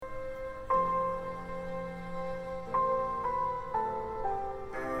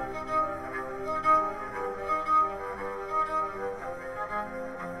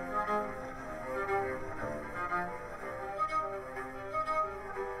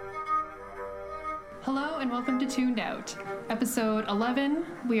Hello and welcome to Tuned Out, episode 11.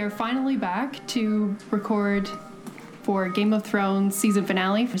 We are finally back to record for Game of Thrones season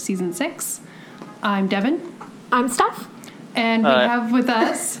finale for season 6. I'm Devin. I'm Steph. And we have with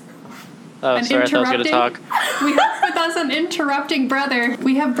us an sorry, I thought I was going to talk. We have with us an interrupting brother.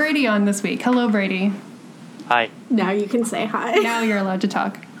 We have Brady on this week. Hello, Brady. Hi. Now you can say hi. Now you're allowed to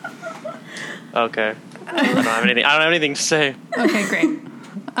talk. Okay. I don't have anything to say. Okay, great.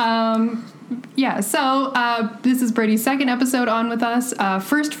 So this is Brady's second episode on with us.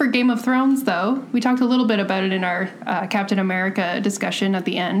 First for Game of Thrones, though. We talked a little bit about it in our Captain America discussion at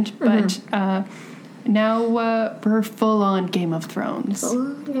the end, but now we're full on Game of Thrones. Full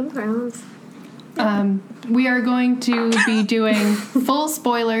on Game of Thrones. We are going to be doing full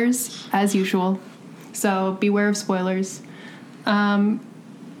spoilers, as usual, so beware of spoilers.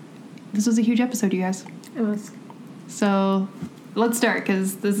 This was a huge episode, you guys. It was. So let's start,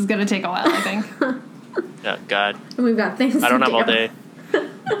 because this is going to take a while, I think. Oh, God. And we've got things I don't to have do. all day.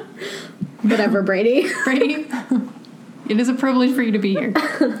 Whatever, Brady. Brady, it is a privilege for you to be here.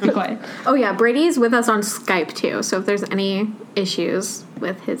 Be quiet. Oh, yeah. Brady's with us on Skype, too. So if there's any issues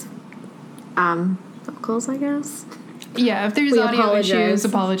with his vocals, I guess. Yeah, if there's We audio apologize. issues,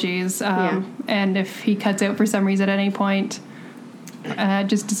 apologies. And if he cuts out for some reason at any point,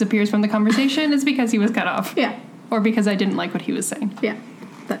 just disappears from the conversation, it's because he was cut off. Yeah. Or because I didn't like what he was saying. Yeah.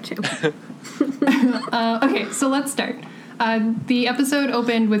 That, too. Okay, so let's start. The episode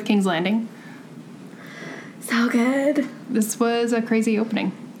opened with King's Landing. So good. This was a crazy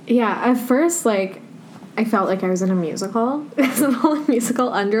opening. Yeah. At first, I felt like I was in a musical. There's a whole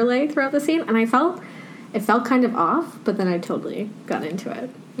musical underlay throughout the scene. And it felt kind of off, but then I totally got into it.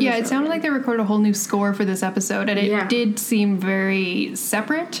 Yeah, it sounded like they recorded a whole new score for this episode, and it Yeah. did seem very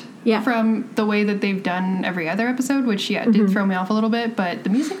separate from the way that they've done every other episode, which, did throw me off a little bit, but the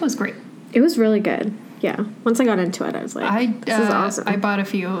music was great. It was really good. Yeah. Once I got into it, I was like, this is awesome. I bought a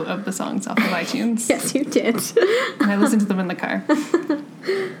few of the songs off of iTunes. Yes, you did. And I listened to them in the car.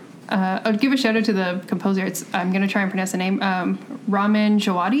 I'd give a shout out to the composer. I'm going to try and pronounce the name. Ramin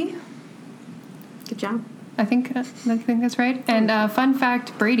Djawadi. Good job. I think that's right. And fun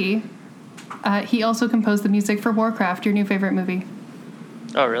fact, Brady, he also composed the music for Warcraft, your new favorite movie.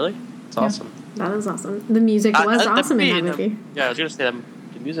 Oh, really? That's awesome. That is awesome. The music was awesome in that movie. Yeah, I was going to say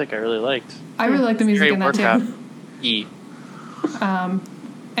the music I really liked. I really like the music Very in that Warcraft. too.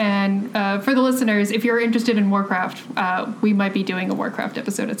 And for the listeners, if you're interested in Warcraft, we might be doing a Warcraft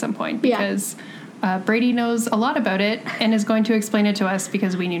episode at some point, because Brady knows a lot about it and is going to explain it to us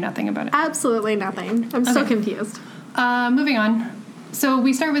because we knew nothing about it. Absolutely nothing. I'm so confused. Moving on. So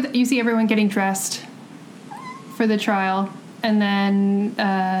we start with, you see everyone getting dressed for the trial, and then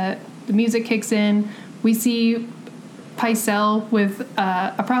the music kicks in. We see Pycelle with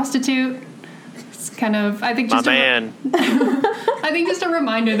a prostitute. It's kind of, I think, just I think just a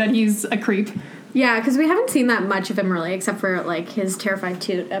reminder that he's a creep. Yeah, because we haven't seen that much of him really, except for his Terrified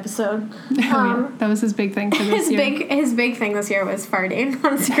 2 episode. That was his big thing for this year. His big thing this year was farting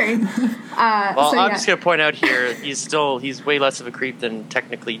on screen. I'm just going to point out here, he's way less of a creep than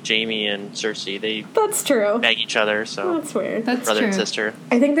technically Jaime and Cersei. That's true. Bang each other, so That's weird. That's brother true. and sister.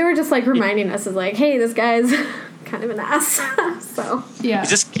 I think they were just reminding us hey, this guy's kind of an ass. So Yeah.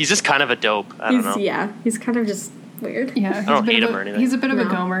 He's just kind of a dope. I don't know. Yeah, he's kind of just weird. Yeah. I don't hate him or anything. He's a bit of a No.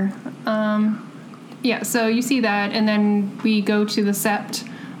 gomer. Yeah, so you see that, and then we go to the Sept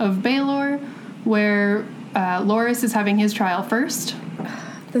of Baelor, where Loras is having his trial first.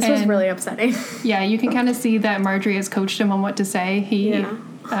 This was really upsetting. Yeah, you can kind of see that Marjorie has coached him on what to say. He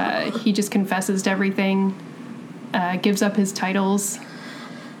just confesses to everything, gives up his titles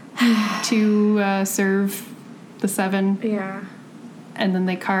to serve the Seven. Yeah. And then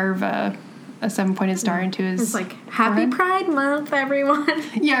they carve a 7-pointed star into his... It's Happy forehead. Pride Month, everyone.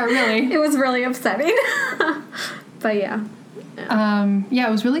 Yeah, really. It was really upsetting. But yeah. Yeah,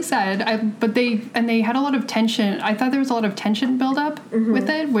 it was really sad. But they had a lot of tension. I thought there was a lot of tension build up with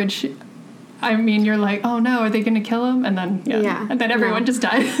it, which, I mean, you're like, oh no, are they going to kill him? And then and then everyone just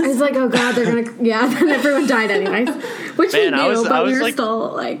died. I was like, oh god, they're gonna then everyone died anyways. Which we knew, but we were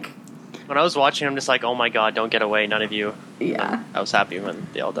still when I was watching, I'm just like, oh my god, don't get away, none of you. Yeah. I was happy when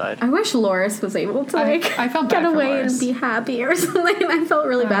they all died. I wish Loras was able to I felt bad get for away Loras. and be happy or something. I felt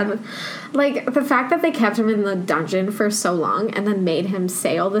really bad with the fact that they kept him in the dungeon for so long and then made him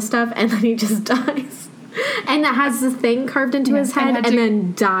say all this stuff and then he just dies. And that has the thing carved into his head and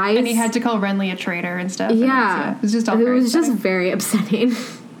then dies. And he had to call Renly a traitor and stuff. Yeah. It was just all It very was just upsetting. very upsetting.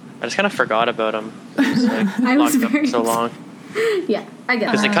 I just kind of forgot about him. I was locked up very so long. Yeah, I get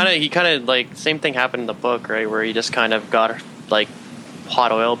Because that. he kind of same thing happened in the book, right? Where he just kind of got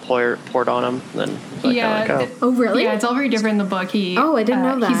hot oil poured on him. Then oh really? Yeah, it's all very different in the book. I didn't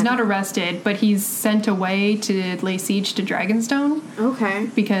know that. He's not arrested, but he's sent away to lay siege to Dragonstone. Okay.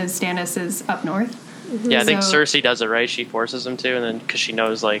 Because Stannis is up north. Mm-hmm. Yeah, I think Cersei does it right. She forces him to, and then because she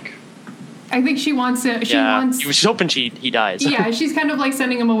knows like. I think she wants to. She's hoping he dies. Yeah, she's kind of like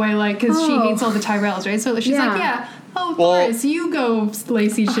sending him away, like because she hates all the Tyrells, right? So she's like, Thoros, you go lay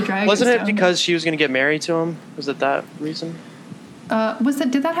siege to Dragonstone. Wasn't it because she was going to get married to him? Was it that reason?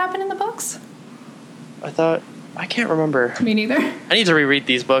 Did that happen in the books? I can't remember. Me neither. I need to reread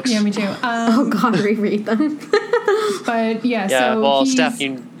these books. Yeah, me too. Oh God, reread them. But yeah. So well, Steph,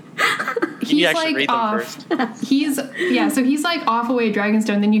 you actually like read off. them first. So he's like off away at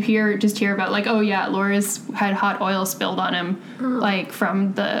Dragonstone. Then you hear about like, Loras had hot oil spilled on him, like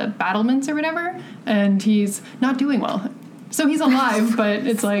from the battlements or whatever, and he's not doing well. So he's alive, but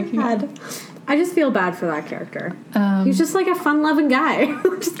it's like. I just feel bad for that character. He's just like a fun-loving guy.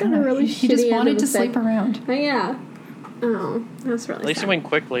 Just kind of really. He just wanted to sleep around. Yeah. Oh, that's really. At least sad. it went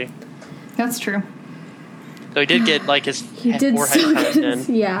quickly. That's true. So he did get like his forehead cut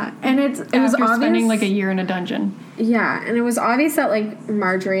in. Yeah, and it was obvious. Spending like a year in a dungeon. Yeah, and it was obvious that like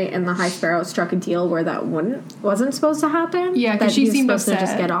Margaery and the High Sparrow struck a deal where that wasn't supposed to happen. Yeah, because she seemed upset to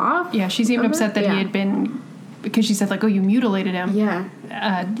just get off. Yeah, she seemed upset that he had been. Because she said, like, you mutilated him. Yeah.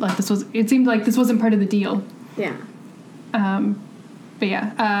 It seemed like this wasn't part of the deal. Yeah. But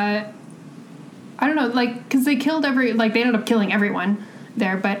yeah. I don't know, like, because they killed they ended up killing everyone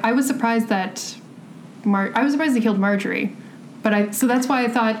there, but I was surprised that they killed Margaery. But so that's why I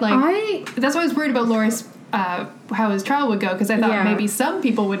thought, that's why I was worried about Loras, how his trial would go, because I thought maybe some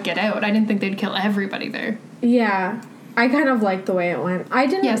people would get out. I didn't think they'd kill everybody there. Yeah. I kind of liked the way it went. I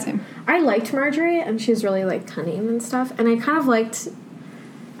didn't. Yeah, same. I liked Margaery, and she was really like cunning and stuff. And I kind of liked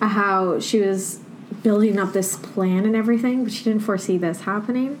how she was building up this plan and everything, but she didn't foresee this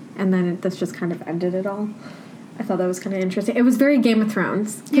happening. And then this just kind of ended it all. I thought that was kind of interesting. It was very Game of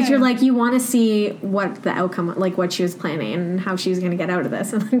Thrones because you're like, you want to see what the outcome, like what she was planning and how she was going to get out of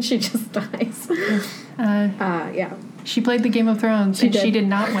this, and then she just dies. Yeah. She played the Game of Thrones, she did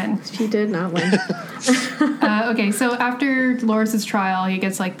not win. She did not win. Okay, so after Loras' trial, he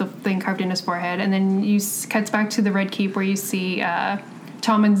gets, like, the thing carved in his forehead, and then cuts back to the Red Keep where you see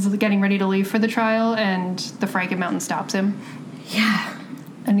Tommen's getting ready to leave for the trial, and the Franken Mountain stops him. Yeah.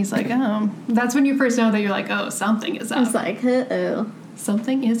 And he's like, oh. That's when you first know that you're like, oh, something is up. It's like, uh-oh.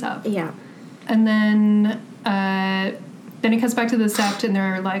 Something is up. Yeah. And then it cuts back to the Sept, and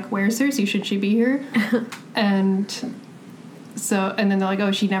they're like, where's Cersei? Should she be here? and then they're like,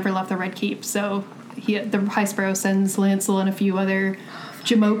 oh, she never left the Red Keep. So the High Sparrow sends Lancel and a few other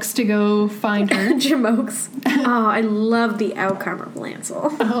Jamokes to go find her. Jamokes. Oh, I love the outcome of Lancel.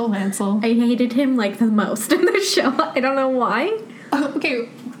 Oh, Lancel. I hated him, like, the most in the show. I don't know why. Oh, okay.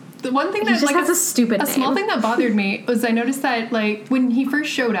 The one thing that just has a stupid name. Small thing that bothered me was I noticed that, like, when he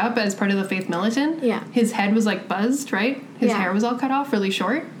first showed up as part of the Faith Militant, his head was, like, buzzed, right? His hair was all cut off really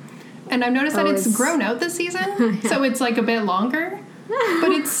short. And I've noticed that it's grown out this season, so it's, like, a bit longer.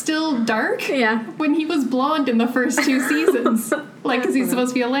 But it's still dark. Yeah. When he was blonde in the first 2 seasons. Like, because he's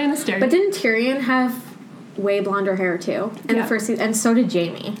supposed to be a Lannister. But didn't Tyrion have way blonder hair too in the first season, and so did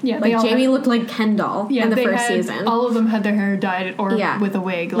Jamie. Yeah, like Jamie looked like Ken doll in the first season. All of them had their hair dyed or with a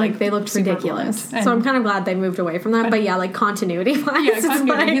wig. Like they looked ridiculous. So I'm kind of glad they moved away from that. But yeah, like continuity wise,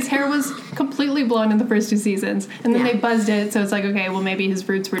 his hair was completely blonde in the first 2 seasons, and then they buzzed it, so it's like, okay, well maybe his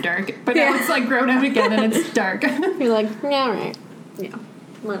roots were dark, but now it's like grown out again and it's dark. You're like, yeah, right, yeah.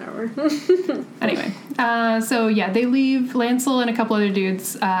 Whatever. Anyway, they leave. Lancel and a couple other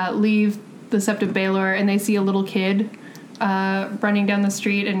dudes leave the Sept of Baelor, and they see a little kid running down the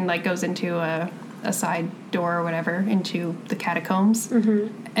street and like goes into a side door or whatever into the catacombs.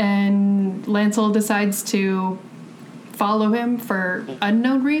 Mm-hmm. And Lancel decides to follow him for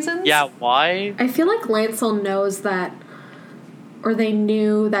unknown reasons. Yeah, why? I feel like Lancel knows that, or they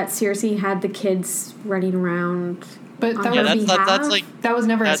knew that Cersei had the kids running around. But that's like that was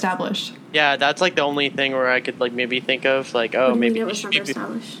never established. Yeah, that's like the only thing where I could like maybe think of like, oh, maybe it was never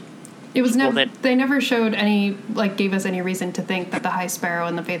established. It was never. They never showed any, like, gave us any reason to think that the High Sparrow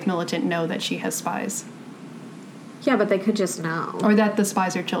and the Faith Militant know that she has spies. Yeah, but they could just know, or that the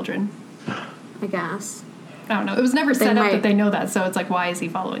spies are children. I guess. I don't know. It was never set up that they know that, so it's like, why is he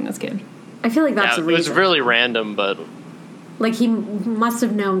following this kid? I feel like that's the reason. It was really random, but like he must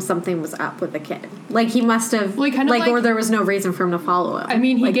have known something was up with the kid. Like he must have, or there was no reason for him to follow him. I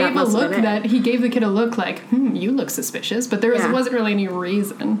mean, he gave he gave the kid a look like, you look suspicious, but there wasn't really any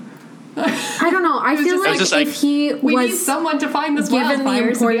reason. I don't know. I feel like if he we need someone to find this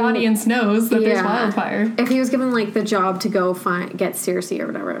wildfire so the audience knows that there's wildfire. If he was given like the job to go get Cersei or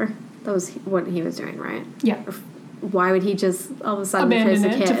whatever, that was what he was doing, right? Yeah. Why would he just all of a sudden abandon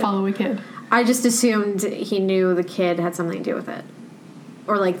a kid to follow a kid? I just assumed he knew the kid had something to do with it,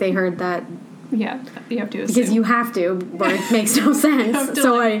 or like they heard that. Yeah, you have to assume. Because you have to, or it makes no sense.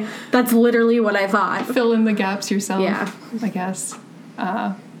 So that's literally what I thought. Fill in the gaps yourself. Yeah, I guess.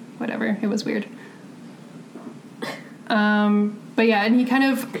 Whatever. It was weird. But yeah, and he kind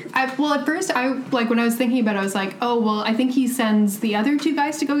of. At first, when I was thinking about it, I was like, oh well, I think he sends the other two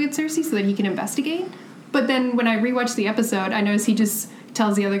guys to go get Cersei so that he can investigate. But then when I rewatched the episode, I noticed he just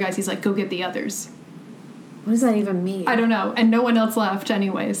tells the other guys, he's like, go get the others. What does that even mean? I don't know. And no one else left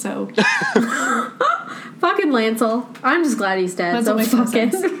anyway, so. Fucking Lancel. I'm just glad he's dead. So fuck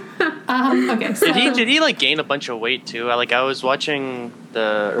it. Okay. So. Did he like gain a bunch of weight too? I was watching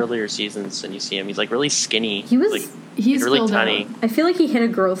the earlier seasons and you see him. He's like really skinny. He's really tiny. I feel like he hit a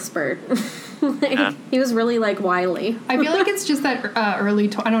growth spurt. He was really like wily. I feel like it's just that early.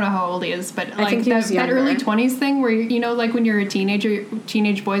 I don't know how old he is, but like that early 20s thing where like when you're a teenager,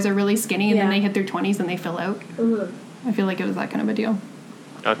 teenage boys are really skinny and then they hit their 20s and they fill out. Mm-hmm. I feel like it was that kind of a deal.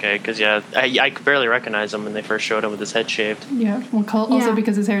 Okay, because I could barely recognize him when they first showed him with his head shaved. Yeah, also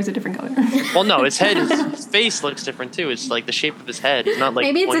because his hair is a different color. Well, no, his face looks different too. It's like the shape of his head. It's not like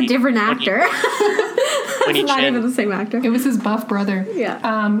maybe it's a different actor. It's not even the same actor. It was his buff brother.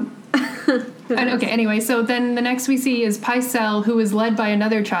 Yeah. Anyway, so then the next we see is Pycelle, who is led by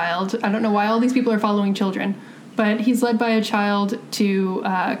another child. I don't know why all these people are following children, but he's led by a child to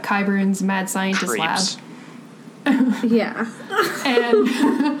Qyburn's mad scientist lab. Yeah.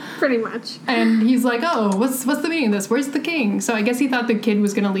 And pretty much. And he's like, oh, what's the meaning of this? Where's the king? So I guess he thought the kid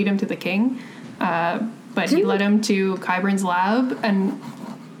was going to lead him to the king, but he led him to Qyburn's lab, and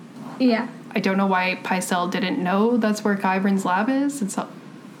yeah. I don't know why Pycelle didn't know that's where Qyburn's lab is.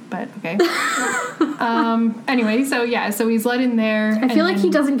 But okay. Anyway, so he's led in there. I feel like he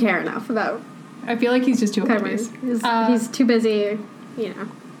doesn't care enough about. I feel like he's just too oblivious. He's too busy,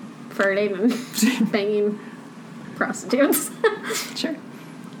 flirting and banging prostitutes. Sure.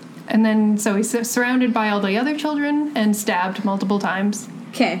 And then so he's surrounded by all the other children and stabbed multiple times.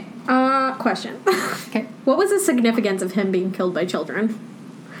 Okay. Question. Okay. What was the significance of him being killed by children?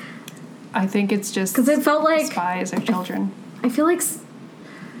 I think it's just because it felt like spies are children. I feel like.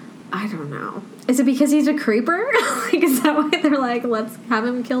 I don't know. Is it because he's a creeper? Like, is that why they're like, let's have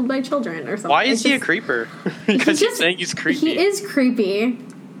him killed by children or something? Why is he a creeper? Because he's saying he's creepy. He is creepy.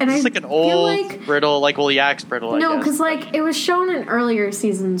 And he's like an old, brittle, he acts brittle, no, because, it was shown in earlier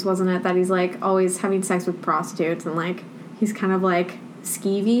seasons, wasn't it, that he's, always having sex with prostitutes and, he's kind of,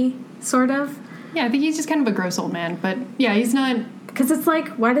 skeevy, sort of? Yeah, I think he's just kind of a gross old man. But, yeah, he's not... Because it's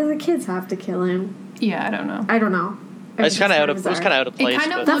why do the kids have to kill him? Yeah, I don't know. It was kind of out of place.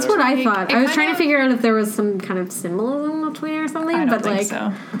 That's what I thought. I was trying to figure out if there was some kind of symbolism between it or something. I don't think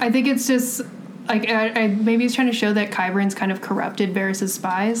so. I think it's just maybe he's trying to show that Qyburn's kind of corrupted Varys'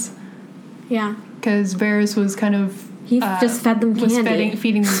 spies. Yeah, because Varys was kind of just fed them candy, was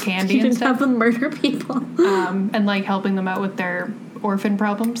feeding them candy. He and didn't stuff. have them murder people, and helping them out with their orphan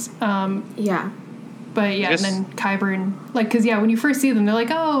problems. Yeah. But yeah, and then Qyburn, because when you first see them, they're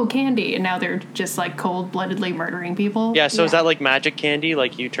like, oh, candy, and now they're just cold-bloodedly murdering people. Yeah, so is that like magic candy?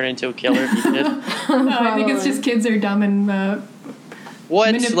 You turn into a killer if you did? I think it's just kids are dumb and.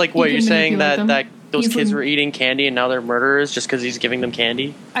 What? What you're saying that those kids were eating candy and now they're murderers just because he's giving them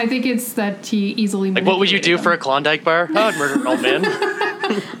candy? I think it's that he easily. What would you do for a Klondike bar? I would murder an old man.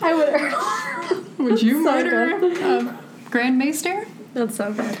 I would. Would you murder Grand Maester? That's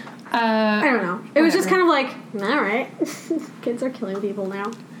so good. I don't know. It was just kind of all right. Kids are killing people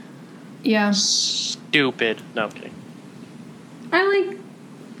now. Yeah. Stupid. No, I'm kidding. I'm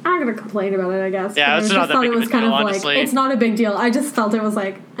not going to complain about it, I guess. Yeah, it's not that big of a deal, honestly. It's not a big deal. I just felt it was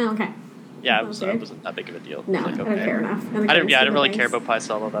okay. Yeah, it wasn't that big of a deal. No, I don't care enough. I didn't really care about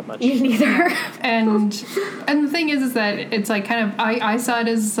Pycelle all that much. You neither. And the thing is that it's kind of I saw it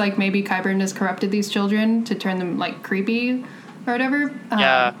as maybe Qyburn has corrupted these children to turn them creepy or whatever.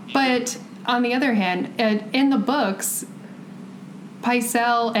 Yeah. But on the other hand, in the books,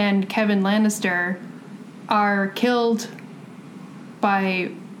 Pycelle and Kevin Lannister are killed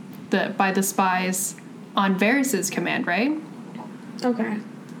by the spies on Varys' command, right? Okay.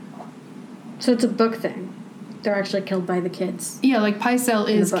 So it's a book thing. They're actually killed by the kids. Yeah, Pycelle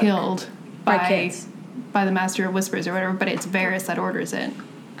is killed by kids. By the Master of Whispers or whatever, but it's Varys that orders it.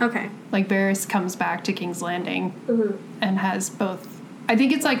 Okay. Varys comes back to King's Landing and has both. I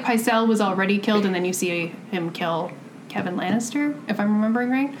think it's Pycelle was already killed, and then you see him kill Kevin Lannister, if I'm remembering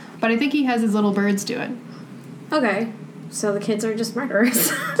right. But I think he has his little birds do it. Okay. So the kids are just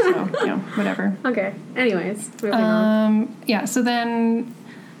murderers. So, whatever. Okay. Anyways, moving on. Yeah, so then...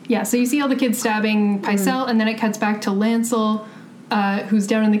 Yeah, so you see all the kids stabbing Pycelle, and then it cuts back to Lancel, who's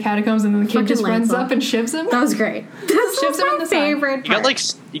down in the catacombs, and then the kid just runs up and shivs him. That was great. That's my favorite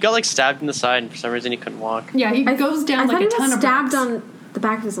part. You got stabbed in the side, and for some reason he couldn't walk. Yeah, he goes down like a ton of stabbed on the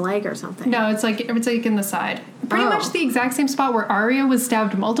back of his leg or something. No, it's like in the side. Pretty much the exact same spot where Arya was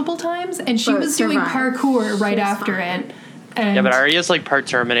stabbed multiple times, and she was doing parkour right after it. And but Arya's like part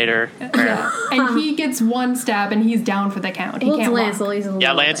Terminator. Yeah. And he gets one stab and he's down for the count. He can't walk. Lancel. He's a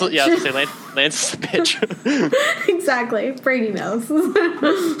Lancel. Yeah, I was gonna say Lancel's a bitch. Exactly. Brady knows.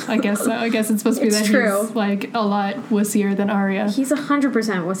 I guess so. I guess it's supposed to be that he's like a lot wussier than Arya. He's 100%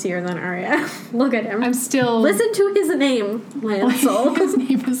 wussier than Arya. Look at him. I'm still... Listen to his name, Lancel. His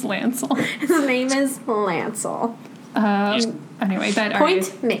name is Lancel. His name is Lancel. Anyway, that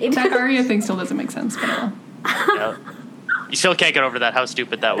Arya thing still doesn't make sense, but yeah. You still can't get over that, how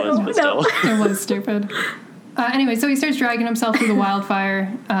stupid that was, but still. It was stupid. Anyway, so he starts dragging himself through the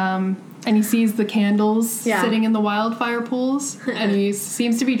wildfire, and he sees the candles sitting in the wildfire pools, and he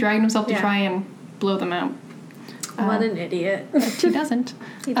seems to be dragging himself to try and blow them out. What an idiot. He doesn't.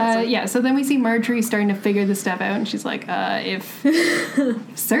 So then we see Marjorie starting to figure this stuff out, and she's like, if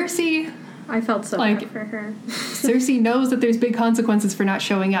Cersei... I felt so bad for her. Cersei knows that there's big consequences for not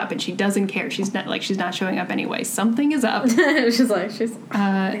showing up, and she doesn't care. She's not showing up anyway. Something is up. Man,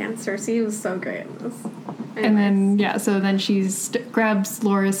 Cersei was so great in this. And then so then she grabs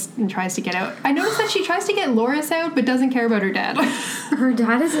Loras and tries to get out. I noticed that she tries to get Loras out, but doesn't care about her dad. Her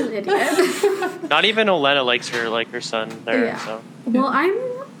dad is an idiot. Not even Olenna likes her like her son there. Yeah. So. Well,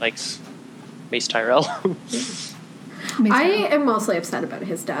 likes Mace Tyrell. I am mostly upset about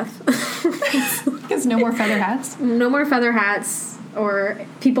his death. Because no more feather hats? No more feather hats or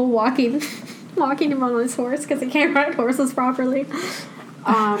people walking him on his horse because he can't ride horses properly.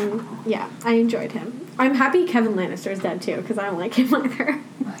 I enjoyed him. I'm happy Kevin Lannister is dead too because I don't like him either.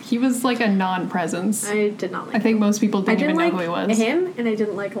 He was like a non-presence. I did not like him. I think most people didn't even know who he was. Him, and I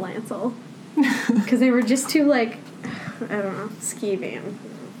didn't like Lancel. Because they were just too, I don't know, skeevy.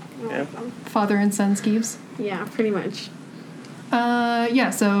 Yeah. Father and son skeeves. Yeah, pretty much.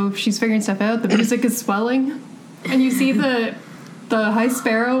 So she's figuring stuff out. The music is swelling. And you see the High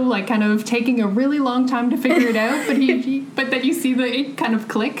Sparrow, kind of taking a really long time to figure it out, but then you see it kind of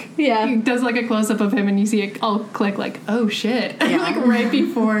click. Yeah. He does a close-up of him, and you see it all click, oh, shit. Yeah. Right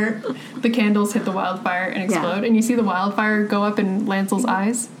before the candles hit the wildfire and explode. Yeah. And you see the wildfire go up in Lancel's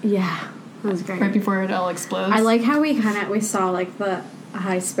eyes. Yeah, that was great. Right before it all explodes. I like how we saw, the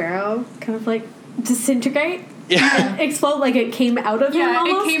High Sparrow kind of, disintegrate. Yeah. Explode it came out of him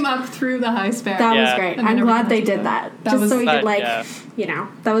almost. It came up through the High Sparrow. That was great. I'm glad they did that. Just so we could,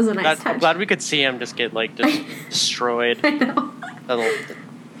 that was a nice touch. I'm glad we could see him just get, just destroyed. I know. That little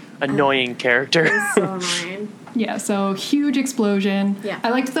annoying character. It was so annoying. Yeah, so huge explosion. Yeah. I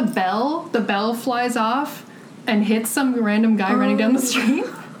liked the bell. The bell flies off and hits some random guy running down the street.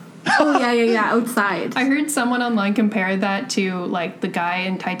 Oh, yeah, outside. I heard someone online compare that to, the guy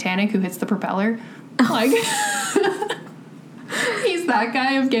in Titanic who hits the propeller. He's that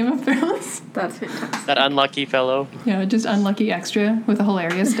guy of Game of Thrones. That's fantastic. That unlucky fellow. Yeah, just unlucky extra with a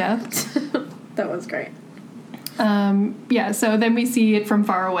hilarious death. That was great. So then we see it from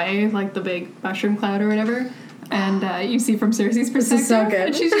far away, the big mushroom cloud or whatever. And you see from Cersei's perspective. This is so good.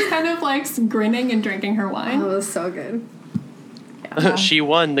 And she's just kind of, grinning and drinking her wine. Oh, it was so good. She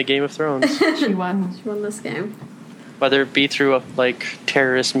won the Game of Thrones. She won. She won this game. Whether it be through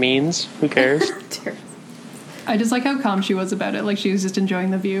terrorist means, who cares? I just like how calm she was about it. She was just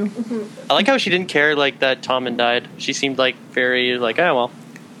enjoying the view. Mm-hmm. I like how she didn't care that Tommen died. She seemed very oh well.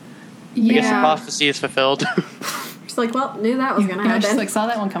 Yeah. I guess the prophecy is fulfilled. She's well, knew that was gonna happen. She's saw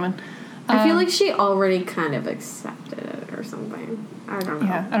that one coming. I feel like she already kind of accepted it or something. I don't know.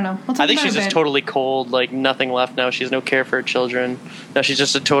 Yeah, I don't know. I think she's just totally cold, nothing left now. She has no care for her children. Now she's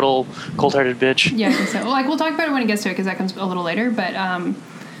just a total cold-hearted bitch. Yeah, I think so. We'll talk about it when it gets to it because that comes a little later. But,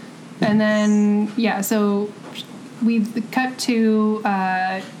 and then, so we've cut to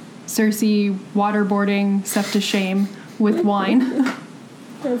Cersei waterboarding Seth to shame with wine.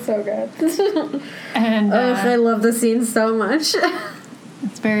 That's so good. And I love the scene so much.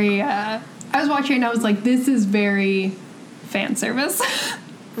 It's very, I was watching it and I was like, this is very fan service.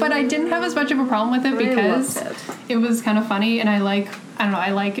 But I didn't have as much of a problem with it because it was kind of funny, and I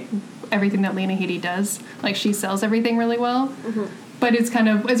like everything that Lena Headey does. She sells everything really well. Mm-hmm. But it's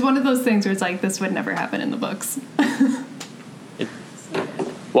one of those things where it's this would never happen in the books.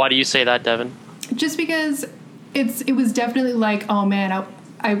 Why do you say that, Devin? Just because it was definitely like, oh man,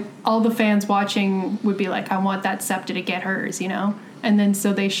 I all the fans watching would be like, I want that Septa to get hers, you know? And then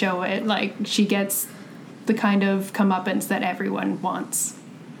so they show it, like, she gets the kind of comeuppance that everyone wants.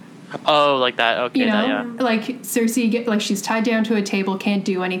 Oh, like that. Okay, you know, that, yeah. Like Cersei, she's tied down to a table, can't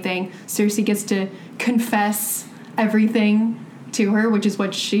do anything. Cersei gets to confess everything to her, which is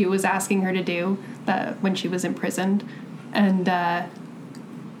what she was asking her to do when she was imprisoned.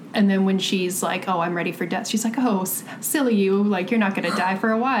 And then when she's like, oh, I'm ready for death, she's like, oh, silly you, like, you're not going to die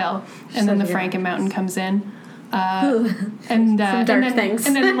for a while. And then the Franken Mountain comes in. Some dark things.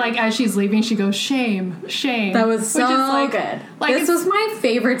 And then, like, as she's leaving, she goes, shame. That was so good. Like, this was my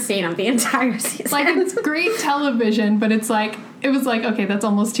favorite scene of the entire season. Like, it's great television, but it's like, it was like, okay, that's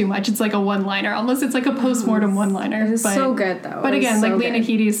almost too much. It's like a one-liner. Almost, it's like a post-mortem one-liner. It was so good, though. But again, like, Lena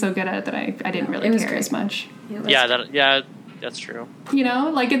Headey is so good at it that I didn't really care as much. That's true. You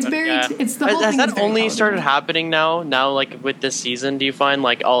know, like, it's very, it's the whole thing. Has that only started happening now? Now, like, with this season, do you find,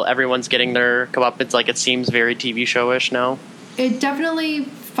 like, everyone's getting their comeuppance? Like, it seems very TV show-ish now? It definitely,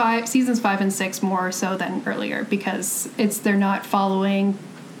 seasons 5 and 6 more so than earlier, because they're not following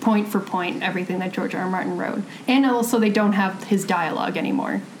point for point everything that George R. R. Martin wrote. And also they don't have his dialogue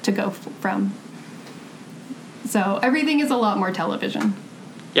anymore to go from. So everything is a lot more television.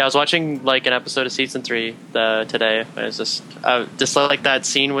 Yeah, I was watching, like, an episode of season 3 today. It was just like that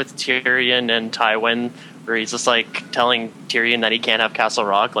scene with Tyrion and Tywin, where he's just, like, telling Tyrion that he can't have Castle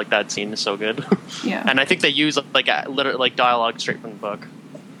Rock. Like, that scene is so good. Yeah. And I think they use, like, dialogue straight from the book.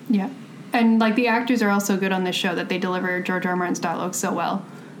 Yeah. And, like, the actors are also good on this show, that they deliver George R. R. Martin's dialogue so well.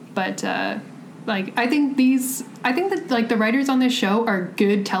 But, like, I think that, like, the writers on this show are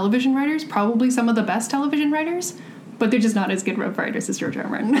good television writers, probably some of the best television writers. But they're just not as good writers as George R. R.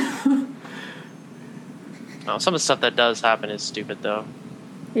 Martin. No, some of the stuff that does happen is stupid, though.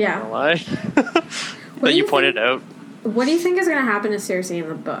 Yeah. Not gonna lie. That you pointed out. What do you think is going to happen to Cersei in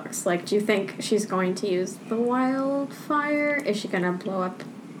the books? Like, do you think she's going to use the wildfire? Is she going to blow up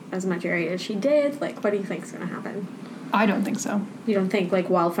as much area as she did? Like, what do you think is going to happen? I don't think so. You don't think, like,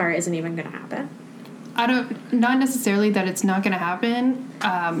 wildfire isn't even going to happen? Not necessarily that it's not going to happen,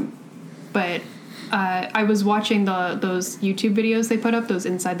 but... I was watching those YouTube videos they put up, those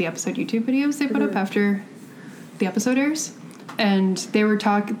Inside the Episode YouTube videos they put up after the episode airs, and they were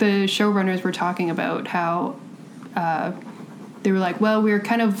the showrunners were talking about how they were like, well, we were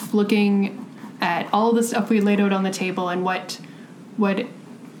kind of looking at all the stuff we laid out on the table and what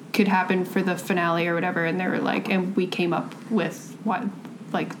could happen for the finale or whatever, and they were like, and we came up with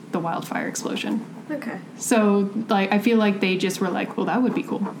the wildfire explosion. Okay. So, like, I feel like they just were like, well, that would be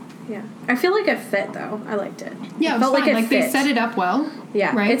cool. Yeah. I feel like it fit, though. I liked it. Yeah, it felt like it fit. They set it up well.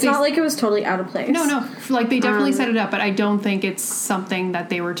 Yeah. Right? It's not like it was totally out of place. No. Like, they definitely set it up, but I don't think it's something that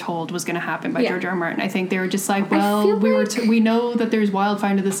they were told was going to happen by George R. R. Martin. I think they were just like, well, we know that there's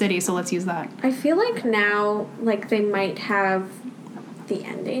wildfire into the city, so let's use that. I feel like now, like, they might have the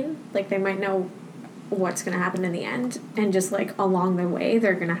ending. Like, they might know what's going to happen in the end, and just, like, along the way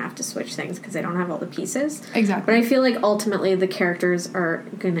they're going to have to switch things because they don't have all the pieces. Exactly. But I feel like ultimately the characters are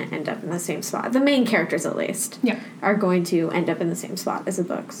going to end up in the same spot. The main characters, at least, are going to end up in the same spot as the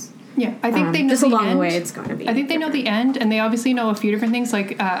books. Yeah, I think they know just the along end. The way it's going to be. I think they know the end, and they obviously know a few different things.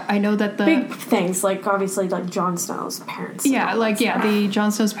 Like, I know that the big things, like, obviously, like, Jon Snow's parents. Yeah, like, the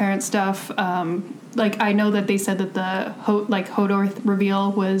Jon Snow's parents stuff. Like, I know that they said that the Hodor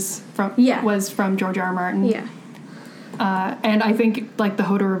reveal was from George R. R. Martin. Yeah. And I think, like, the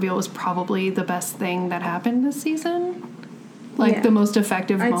Hodor reveal was probably the best thing that happened this season. Like, the most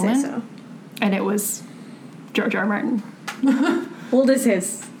effective moment. I'd say so. And it was George R. R. Martin. Well, this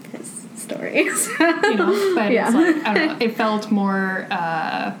is his stories. You know, but it's like, I don't know, it felt more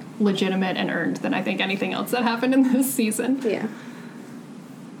legitimate and earned than I think anything else that happened in this season. Yeah.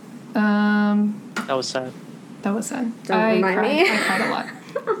 That was sad. Don't remind me. I cried a lot.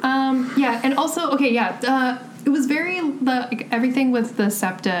 Yeah, and also, it was very, everything with the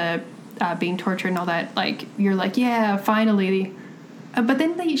Septa being tortured and all that, like, you're like, yeah, finally. But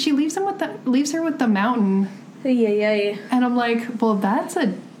then she leaves her with the mountain. Yeah. And I'm like, well, that's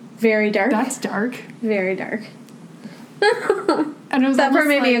very dark. That's dark. Very dark. And it was that part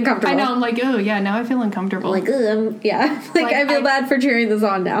made me uncomfortable. I know, I'm like, oh, yeah, now I feel uncomfortable. Like, yeah. Like, I feel bad for cheering this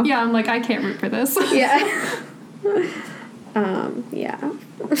on now. Yeah, I'm like, I can't root for this. Yeah. Yeah.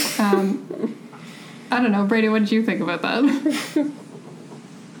 I don't know. Brady, what did you think about that?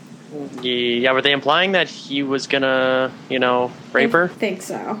 Yeah, were they implying that he was gonna, rape her? I think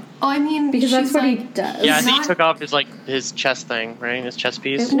so. Oh, I mean, because that's what he does. Yeah, I think he took off his chest thing, right? His chest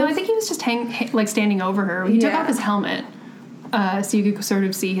piece. No, I think he was just standing over her. He took off his helmet. So you could sort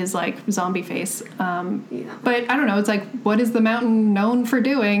of see his, like, zombie face. Yeah. But I don't know. It's like, what is the mountain known for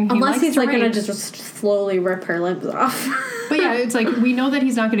doing? Unless he's, like, going gonna just slowly rip her limbs off. But yeah, it's like, we know that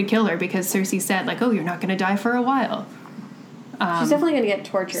he's not going to kill her because Cersei said, like, oh, you're not going to die for a while. She's definitely gonna get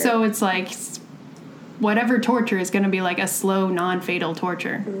tortured. So it's like, whatever torture is going to be, like, a slow, non-fatal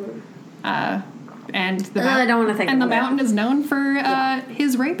torture. And the I don't want to think and the about mountain is known for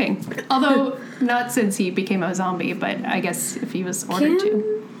his raping. Although, not since he became a zombie, but I guess if he was ordered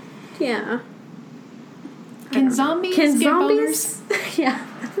to. Yeah. Can zombies Can get zombies? Yeah,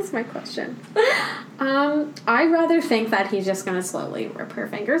 that's my question. I'd rather think that he's just gonna slowly rip her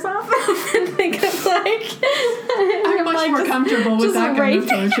fingers off and think of like. I'm much more comfortable with just that kind of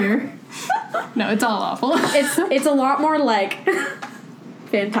raping torture. No, it's all awful. It's a lot more like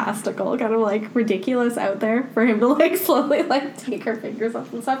fantastical, kind of like ridiculous out there for him to like slowly like take her fingers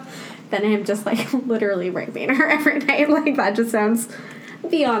off and stuff, than him just like literally raping her every night. Like that just sounds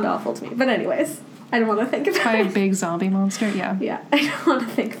beyond awful to me. But anyways. I don't want to think about By it. a big zombie monster, yeah. Yeah, I don't want to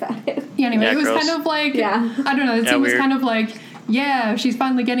think about it. Yeah, anyway, Yeah, it was gross. kind of like, Yeah. I don't know, it Yeah, was weird. kind of like, yeah, she's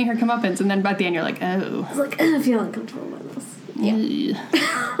finally getting her comeuppance, and then by the end you're like, oh. I was like, I feel uncomfortable with this. Yeah.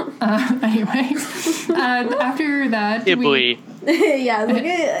 Anyway, after that, Ibui. Yeah, I was like,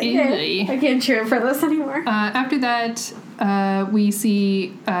 I can't cheer for this anymore. after that, we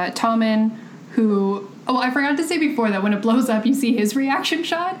see Tommen, who, oh, I forgot to say before that when it blows up, you see his reaction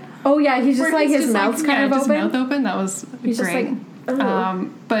shot. Oh yeah, he's just Where like he's his just mouth's kind of just open. mouth open. That was He's just great. like, oh.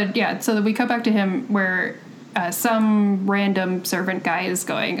 But yeah, so we cut back to him where some random servant guy is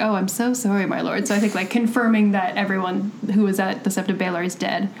going, "Oh, I'm so sorry, my lord." So I think like confirming that everyone who was at the Sept of Baelor is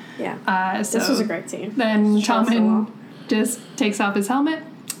dead. Yeah, So this was a great scene. Then Shot so Tommen well. just takes off his helmet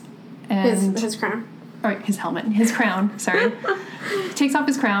and His crown. or his helmet, his crown. Sorry, takes off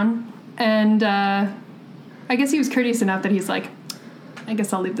his crown, and I guess he was courteous enough that he's like, I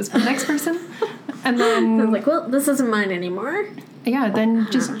guess I'll leave this for the next person. And I then, was like, well, this isn't mine anymore. yeah, then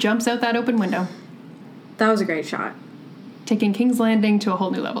just jumps out that open window, That was a great shot. taking King's Landing to a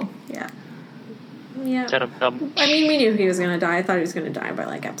whole new level. Yeah. Yeah. Dum-dum. I mean, we knew he was gonna die. I thought he was gonna die by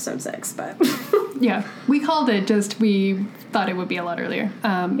like episode 6, but Yeah, we called it, just we thought it would be a lot earlier.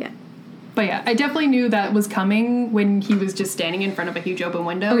 yeah. But yeah, I definitely knew that was coming when he was just standing in front of a huge open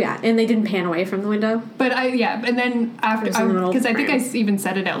window. Oh yeah, and they didn't pan away from the window. But and then after, It was in the middle of because the I think I frame. even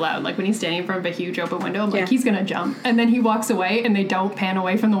said it out loud, like when he's standing in front of a huge open window, I'm like, Yeah. he's gonna jump. And then he walks away and they don't pan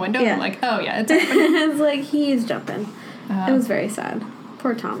away from the window. Yeah. I'm like, oh yeah, it's happening. It's like he's jumping. It was very sad.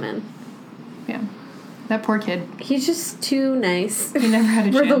 Poor Tommen. Yeah. That poor kid. He's just too nice He never had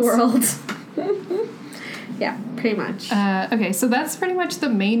a for chance. the world. Yeah, pretty much. Okay, so that's pretty much the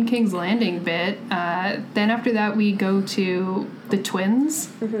main King's Landing bit. Then after that, we go to the twins,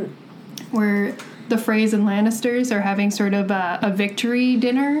 where the Freys and Lannisters are having sort of a victory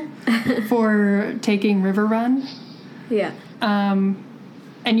dinner for taking River Run. Yeah. And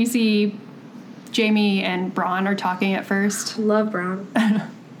you see Jaime and Bronn are talking at first. Love Brown.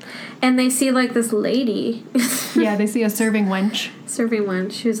 And they see like this lady Yeah, they see a serving wench serving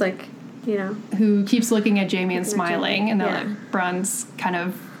one. She was like, you know, who keeps looking at Jaime and Looking at smiling, Jaime, and they're yeah. like, Bronn's kind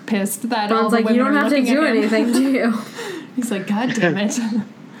of pissed that all Brown's the like, women you don't are have to looking do at him. anything, do you? He's like, God damn it.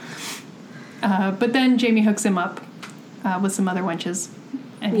 But then Jaime hooks him up with some other wenches,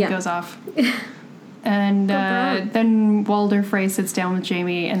 and he Yeah. goes off. And Bronn. then Walder Frey sits down with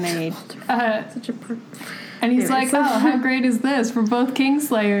Jaime, and they Such a and he's Anyways. like, "Oh, how great is this for both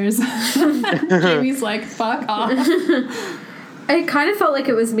Kingslayers?" Jaime's like, "Fuck off." I kind of felt like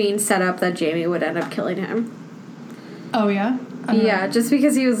it was being set up that Jaime would end up killing him. Oh yeah. Yeah, just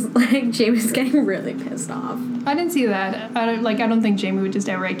because he was like Jaime's getting really pissed off. I didn't see that. I don't think Jaime would just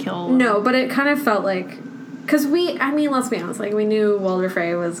outright kill. No, but it kind of felt like, because let's be honest, like we knew Walder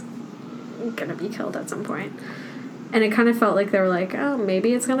Frey was gonna be killed at some point, and it kind of felt like they were like, oh,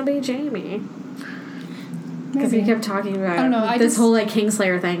 maybe it's gonna be Jaime. Because he Maybe. kept talking about I don't know, I this just- whole like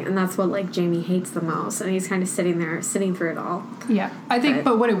Kingslayer thing, and that's what like Jaime hates the most, and he's kind of sitting through it all. Yeah, I think,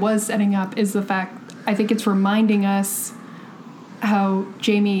 But- but what it was setting up is the fact. I think it's reminding us how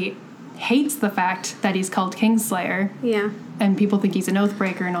Jaime hates the fact that he's called Kingslayer, Yeah, and people think he's an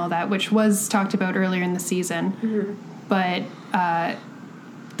oathbreaker and all that, which was talked about earlier in the season. Mm-hmm. But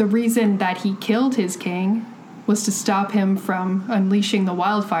the reason that he killed his king was to stop him from unleashing the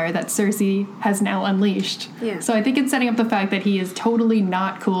wildfire that Cersei has now unleashed. Yeah. So I think it's setting up the fact that he is totally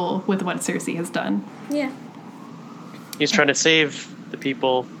not cool with what Cersei has done. yeah, He's trying to save the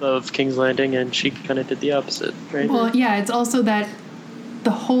people of King's Landing, and she kind of did the opposite, right? Well, yeah, it's also that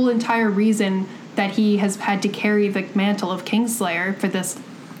the whole entire reason that he has had to carry the mantle of Kingslayer for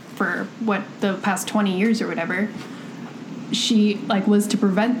the past 20 years or whatever she like was to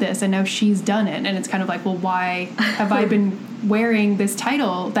prevent this, and now she's done it, and it's kind of like, well, why have I been wearing this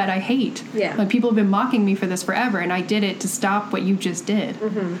title that I hate? Yeah. Like, people have been mocking me for this forever, and I did it to stop what you just did.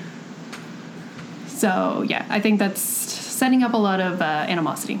 Mm-hmm. So yeah, I think that's setting up a lot of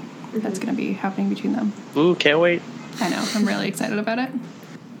animosity that's going to be happening between them. Ooh, can't wait. I know, I'm really excited about it.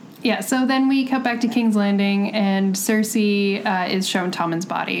 Yeah, so then we cut back to King's Landing, and Cersei is shown Tommen's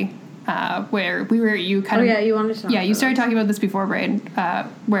body, where you kind of... Oh, yeah, you wanted to talk Yeah, you about started talking about this before, Brain,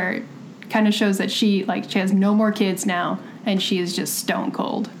 where it kind of shows that she has no more kids now, and she is just stone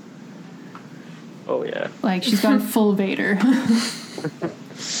cold. Oh, yeah. Like, she's gone full Vader.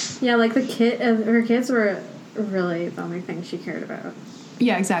 Yeah, like her kids were really the only thing she cared about.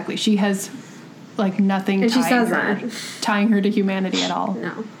 Yeah, exactly. She has, like, nothing And she says tying her to humanity at all.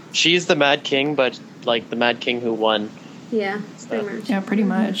 No. She's the Mad King, but, like, the Mad King who won. Yeah, pretty much. Yeah, pretty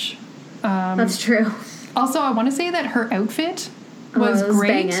much. That's true. Also, I want to say that her outfit was it was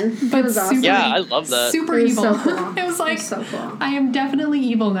great, banging. but It was awesome. super, Yeah, I love that. super It was evil. so cool. It was like, so cool. I am definitely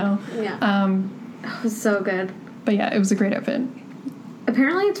evil now. Yeah. It was so good. But yeah, it was a great outfit.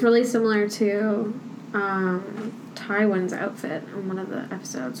 Apparently, it's really similar to Tywin's outfit in one of the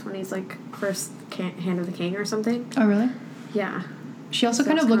episodes when he's like first Hand of the King or something. Oh, really? Yeah. She also So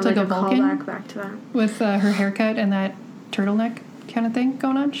kind it's of looked like a Vulcan callback back to that. with her haircut and that turtleneck kind of thing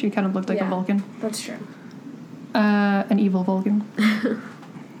going on. She kind of looked like a Vulcan. That's true. An evil Vulcan.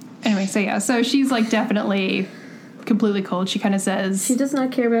 Anyway, so she's like definitely completely cold. She kind of says... She does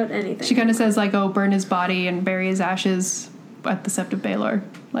not care about anything. She kind of says, like, oh, burn his body and bury his ashes at the Sept of Baelor.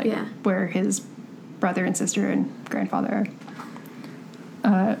 Like, where his brother and sister and grandfather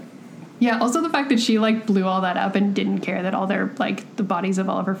are. Yeah, also the fact that she, like, blew all that up and didn't care that all their, like, the bodies of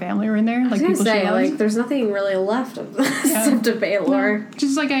all of her family were in there. Like, I was people gonna she say, loves. like, there's nothing really left of the Sept of Baelor. Yeah.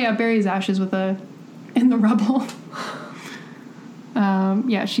 She's like, yeah, bury his ashes in the rubble.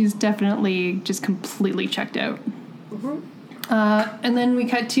 Yeah, she's definitely just completely checked out. Mm-hmm. And then we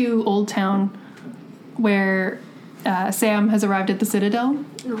cut to Old Town, where Sam has arrived at the Citadel.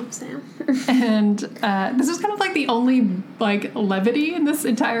 Oh, Sam. And this is kind of like the only like levity in this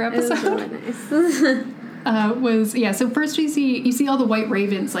entire episode. It was really nice. So first you see all the white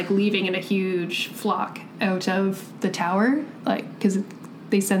ravens like leaving in a huge flock out of the tower, like because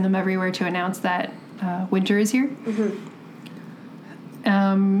they send them everywhere to announce that winter is here. Mm-hmm.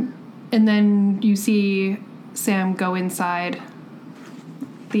 And then you see Sam go inside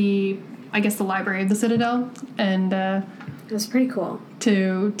the library of the Citadel, and it was pretty cool.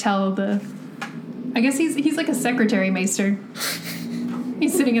 To tell I guess he's like a secretary maester.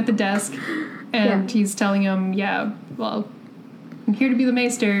 He's sitting at the desk, and he's telling him, well, I'm here to be the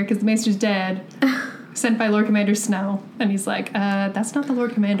maester because the maester's dead, sent by Lord Commander Snow. And he's like, that's not the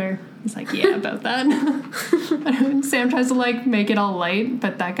Lord Commander. He's like, yeah, about that. And Sam tries to like make it all light,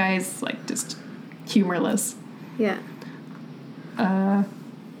 but that guy's like just humorless. Yeah. But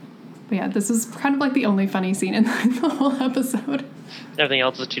yeah, this is kind of like the only funny scene in the whole episode. Everything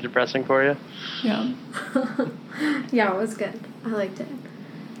else is too depressing for you. Yeah. Yeah, it was good. I liked it.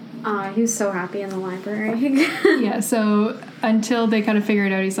 He was so happy in the library. Yeah, so until they kind of figure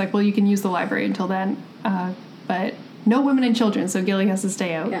it out, he's like, well, you can use the library until then, but no women and children, so Gilly has to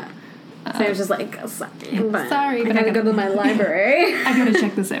stay out. Yeah. Sam's just like, sorry, but I gotta go to my library. I gotta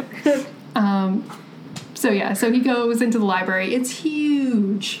check this out. So he goes into the library. It's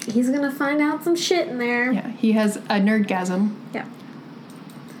huge. He's gonna find out some shit in there. Yeah, he has a nerdgasm. Yeah.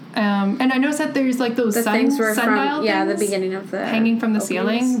 And I noticed that there's like those things were sundial from the things beginning of the hanging from the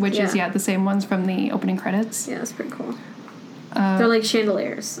openings. ceiling, which is the same ones from the opening credits. Yeah, it's pretty cool. They're like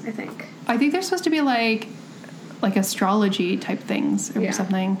chandeliers, I think. I think they're supposed to be like astrology type things or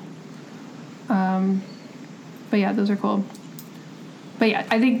something. But yeah, those are cool. But yeah,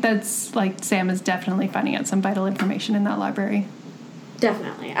 I think that's like Sam is definitely finding out some vital information in that library.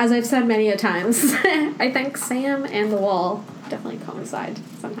 Definitely. As I've said many a times, I think Sam and the wall definitely coincide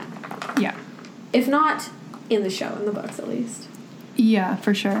somehow. Yeah. If not in the show, in the books at least. Yeah,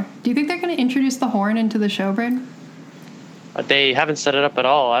 for sure. Do you think they're going to introduce the horn into the show, Bryn? They haven't set it up at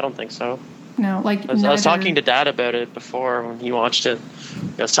all. I don't think so. No, like I was talking to Dad about it before when he watched it.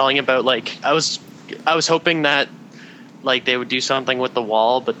 I was telling him about like I was hoping that like they would do something with the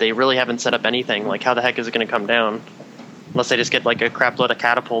wall, but they really haven't set up anything. Like how the heck is it going to come down? Unless they just get like a crap load of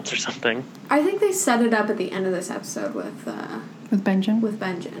catapults or something. I think they set it up at the end of this episode with Benjen. With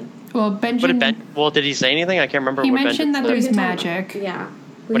Benjen. Well, Benjen. Did he say anything? I can't remember. He what mentioned Benjen that there's said. magic. Yeah.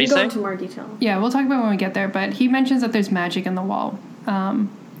 What did he can go say? into more detail. Yeah, we'll talk about it when we get there. But he mentions that there's magic in the wall.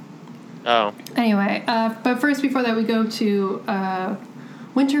 Oh. Anyway, but first, before that, we go to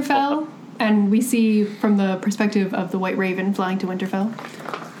Winterfell, and we see from the perspective of the White Raven flying to Winterfell.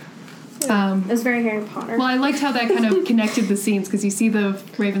 It was very Harry Potter. Well, I liked how that kind of connected the scenes because you see the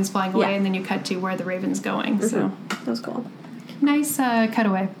ravens flying away, Yeah. and then you cut to where the raven's going. So that was cool. nice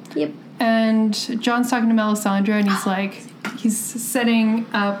cutaway. Yep. And John's talking to Melisandre, and he's like, he's setting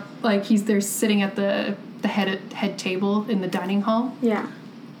up, like they're sitting at the head table in the dining hall, Yeah.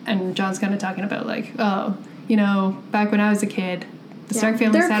 and John's kind of talking about like, oh, you know, back when I was a kid, the Stark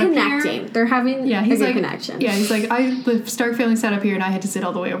family They're sat up connecting. here. They're having Yeah, a he's good like, connection. yeah, he's like, the Stark family sat up here, and I had to sit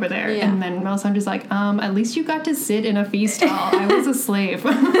all the way over there. Yeah. And then Melisandre's like, at least you got to sit in a feast hall. I was a slave.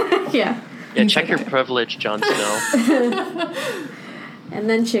 Yeah. Yeah, He's check like, your privilege, Jon Snow. And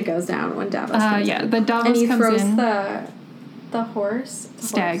then shit goes down when Davos comes yeah, in. the Davos and he comes throws in. the horse.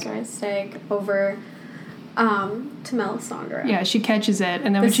 Stag over to Melisandre. Yeah, she catches it, and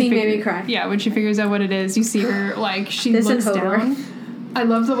then The when she scene made me cry. Yeah, when she figures out what it is, you see her like she This looks and Hodor. down. I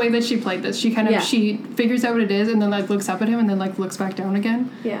love the way that she played this. She kind of she figures out what it is, and then like looks up at him, and then like looks back down again,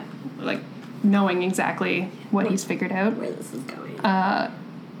 Yeah. like knowing exactly what he's figured out. Where this is going.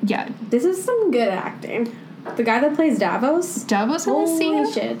 Yeah, This is some good acting. The guy that plays Davos. Davos in this scene.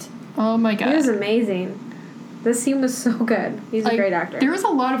 Holy shit. Oh my He was god. amazing. This scene was so good. He's Like, a great actor. There was a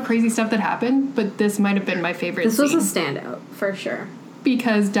lot of crazy stuff that happened, but this might have been my favorite This scene. was a standout, for sure.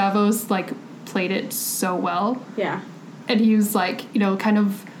 Because Davos like played it so well. Yeah. And he was like, you know, kind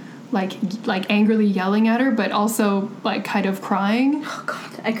of like angrily yelling at her, but also like kind of crying. Oh,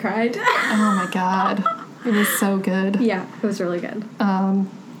 God. I cried. Oh my god. It was so good. Yeah, it was really good.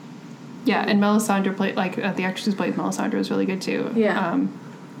 Yeah, and Melisandre played, like, the actress who played Melisandre was really good too. Yeah.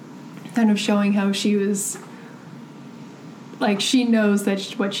 Kind of showing how she was, like, she knows that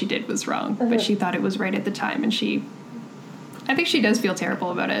what she did was wrong, but she thought it was right at the time, and I think she does feel terrible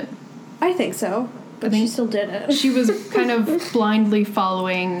about it. I think so. But think she still did it. She was kind of blindly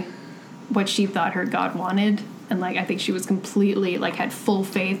following what she thought her God wanted, and, like, I think she was completely, like, had full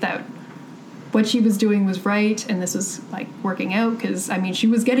faith that what she was doing was right, and this was, like, working out, because, I mean, she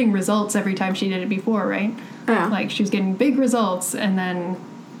was getting results every time she did it before, right? Yeah. Like, she was getting big results, and then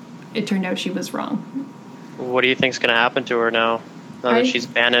it turned out she was wrong. What do you think's going to happen to her now that she's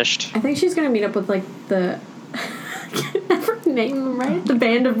banished? I think she's going to meet up with, like, the... I can never name them right. The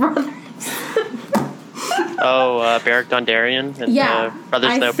Band of Brothers. Beric Dondarrion and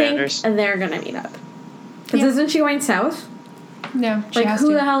Brothers No Banners? they're going to meet up. Because Yeah. isn't she going south? No, she Like, has who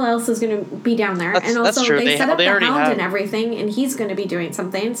to. the hell else is going to be down there? That's and also, true. they They set up the already Hound have- and everything, and he's going to be doing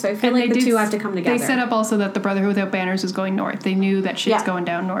something. So I feel And like they the did two s- have to come together. They set up also that the Brotherhood Without Banners was going north. They knew that shit's Yeah. going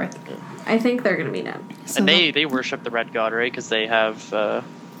down north. I think they're going to meet up. So And they worship the Red God, right? Because they have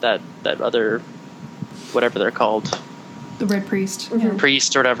that other, whatever they're called, the Red Priest. Mm-hmm. Yeah.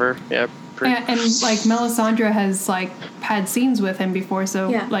 priest or whatever. Yeah. And like Melisandre has like had scenes with him before, so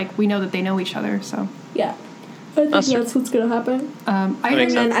Yeah. like we know that they know each other. So Yeah. I think That's- that's what's going to happen. I makes heard And then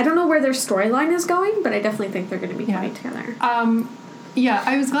sense. I don't know where their storyline is going, but I definitely think they're going to be Yeah. coming together. yeah,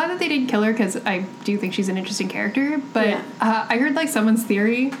 I was glad that they didn't kill her because I do think she's an interesting character. But Yeah. I heard like someone's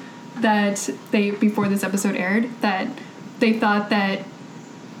theory that before this episode aired that they thought that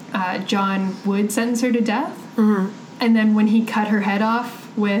John would sentence her to death, and then when he cut her head off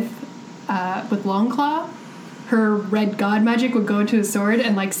with Longclaw, her red god magic would go into his sword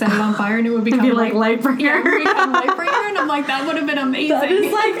and like set it on fire, and it would become be like Lightbringer. Yeah, it would become Lightbringer, and I'm like, that would have been amazing. That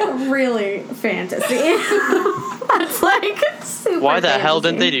is like really fantasy. That's like super Why the hell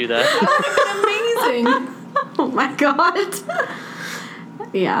didn't they fantasy. do that? amazing. Oh my god.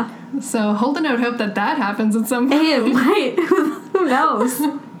 Yeah. So holding out hope that happens at some point. Hey, it might. Who knows?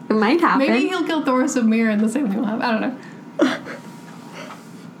 It might happen. Maybe he'll kill Thoros of Myr and the same thing will happen. I don't know.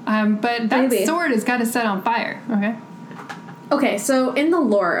 But that Maybe. sword has got to set on fire. Okay. Okay, so in the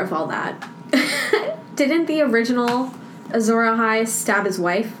lore of all that, didn't the original Azor Ahai stab his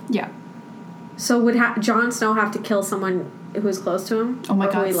wife? Yeah. So would Jon Snow have to kill someone who's close to him? Oh my or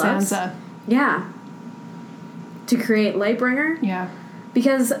who God, he loves? Sansa. Yeah. To create Lightbringer? Yeah.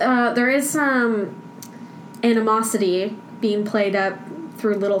 Because there is some animosity being played up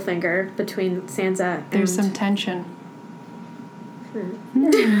through Littlefinger between Sansa There's and... some tension.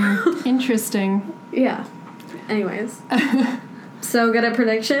 Interesting. Yeah. Anyways. So good at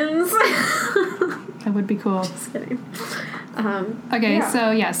predictions. That would be cool. Just kidding. Okay,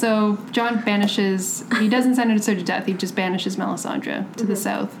 yeah. so John banishes. He doesn't sentence her to death. He just banishes Melisandre to the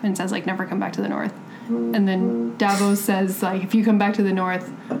south and says like, never come back to the north. And then Davos says like, if you come back to the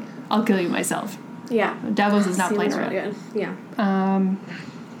north, I'll kill you myself. Yeah. Davos is not Scene playing was around. really good. Yeah.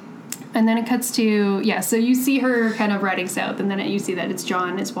 And then it cuts to, so you see her kind of riding south, and then you see that it's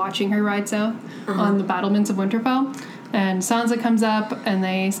Jon is watching her ride south on the battlements of Winterfell. And Sansa comes up, and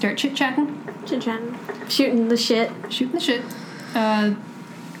they start chit-chatting. Chit-chatting. Shooting the shit.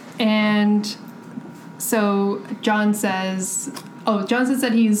 And so Jon says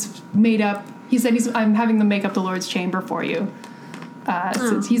that he's made up. He said I'm having them make up the Lord's Chamber for you.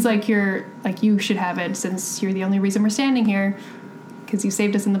 Since he's like, you should have it since you're the only reason we're standing here, because you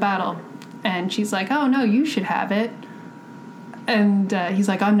saved us in the battle. And she's like, oh no, you should have it. And he's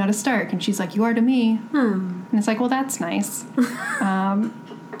like, I'm not a Stark. And she's like, you are to me. And it's like, well, that's nice. Well,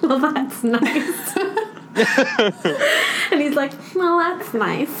 that's nice. And he's like, well, that's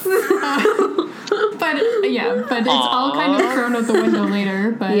nice. But it's all kind of thrown out the window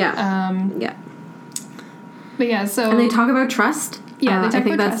later. But But yeah, so... And they talk about trust. Yeah, I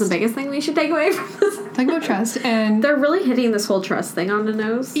think that's the biggest thing we should take away from this. Talk about trust, and... They're really hitting this whole trust thing on the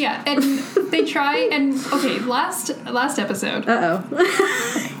nose. Yeah, and they try, and... Okay, last episode... Uh-oh.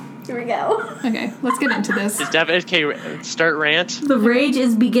 Here we go. Okay, let's get into this. Okay, start rant. The rage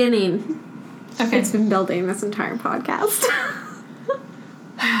is beginning. Okay. It's been building this entire podcast.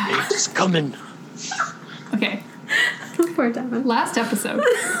 It's coming. Okay. Poor Devin. Last episode...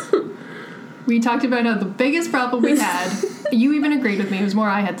 We talked about how the biggest problem we had, you even agreed with me, it was more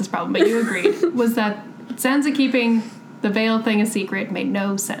I had this problem, but you agreed, was that Sansa keeping the veil thing a secret made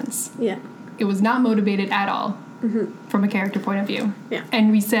no sense. Yeah. It was not motivated at all from a character point of view. Yeah. And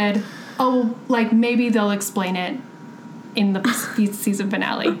we said, maybe they'll explain it in the season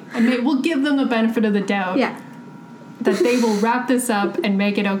finale. And we'll give them the benefit of the doubt that they will wrap this up and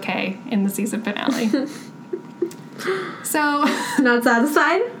make it okay in the season finale. So... Not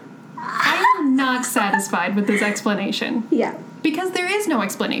satisfied? I am not satisfied with this explanation. Yeah. Because there is no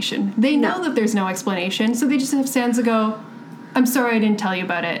explanation. They know that there's no explanation, so they just have Sansa go, I'm sorry I didn't tell you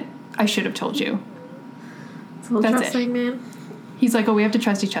about it. I should have told you. It's a little trusting, man. He's like, we have to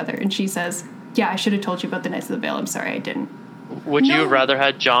trust each other. And she says, yeah, I should have told you about the Knights of the Vale. I'm sorry I didn't. Would you have rather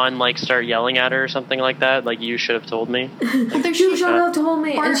had Jon, start yelling at her or something like that? Like, you should have told me? You should have told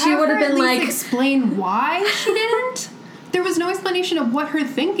me. And she would have been like... explain why she didn't? There was no explanation of what her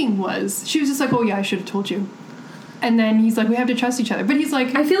thinking was. She was just like, oh yeah, I should have told you. And then he's like, we have to trust each other. But he's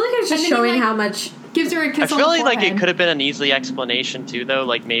like... I feel like it's just showing how much... Gives her a kiss I on the feel forehead. like it could have been an easy explanation too, though.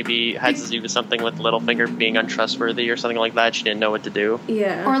 Like maybe it had to do with something with Littlefinger being untrustworthy or something like that. She didn't know what to do.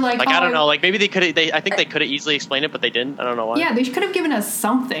 Yeah. Or I don't know. Like maybe they could. I think they could have easily explained it, but they didn't. I don't know why. Yeah, they could have given us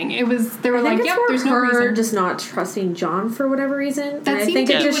something. It was. They were I like, think yep, it's there's no her reason. just not trusting Jon for whatever reason. That and I seemed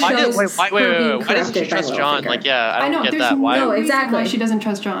think to it be just what- shows Why doesn't she corrupted by trust Jon? Littlefinger. Like, yeah, I don't get there's that. Why? no reason exactly. why she doesn't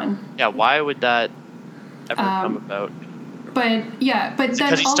trust Jon. Yeah, why would that ever come about? But yeah, but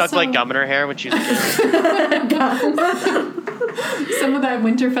Because he stuck like gum in her hair when she was a kid. some of that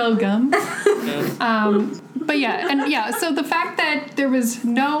Winterfell gum. But yeah, so the fact that there was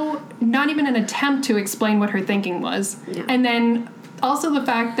not even an attempt to explain what her thinking was, and then also the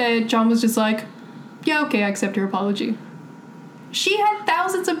fact that Jon was just like, yeah, okay, I accept your apology. She had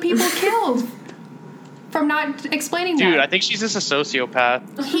thousands of people killed from not explaining that. Dude, I think she's just a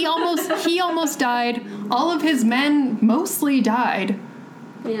sociopath. He almost died. All of his men mostly died.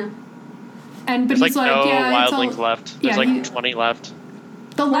 Yeah. But There's he's like like, no yeah, it's wildlings all, left. yeah, There's 20 left.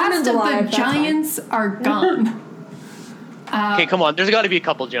 The last of alive, the that's giants are gone. Okay, come on. There's got to be a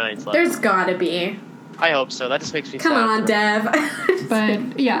couple giants left. There's gotta be. I hope so. That just makes me Come sad. on,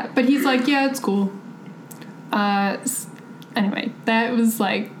 Dev. But he's like, yeah, it's cool. Anyway, that was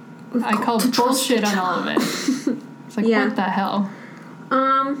like, I called bullshit on all of it. It's like, what the hell?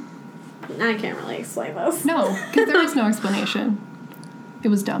 I can't really explain this. No, because there is no explanation. It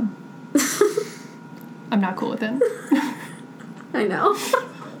was dumb. I'm not cool with it. I know.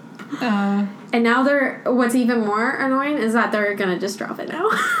 And now what's even more annoying is that they're gonna just drop it now.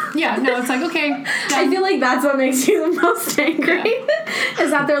 Yeah, no, it's like, okay. Done. I feel like that's what makes you the most angry.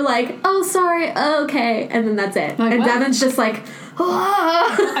 Is that they're like, oh, sorry, okay, and then that's it. Like, and what? Devin's just like,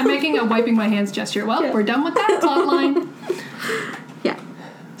 ah. I'm making a wiping my hands gesture. Well, we're done with that plot line. Yeah.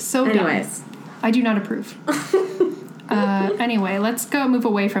 So Anyways. done. I do not approve. Anyway, let's move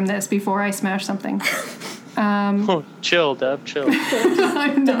away from this before I smash something. Chill, Deb, chill.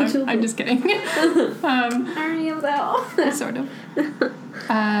 I'm just kidding. Are you though? Sort of.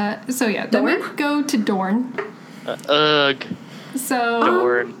 So yeah, then we go to Dorne. Ugh. So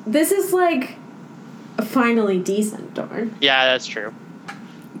Dorne. This is like a finally decent Dorne. Yeah, that's true.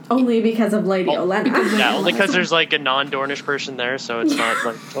 Only because of Lady Olenna. Yeah, only because there's like a non-Dornish person there, so it's not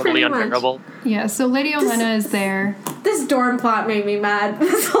like totally Pretty much. unbearable. Yeah, so Lady Olenna is there. This Dorne plot made me mad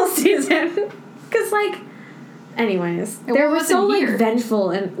this whole season. Because, anyways, they were so, vengeful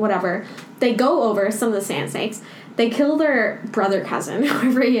and whatever. They go over some of the Sand Snakes. They kill their brother cousin,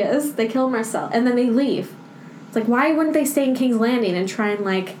 whoever he is. They kill Marcel. And then they leave. It's like, why wouldn't they stay in King's Landing and try and,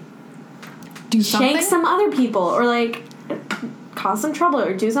 like, Do something? shank some other people or, like, cause some trouble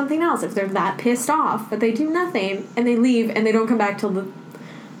or do something else if they're that pissed off? But they do nothing and they leave and they don't come back till the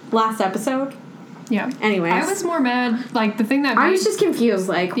last episode. Yeah. Anyways. I was more mad, like, the thing that I was just confused,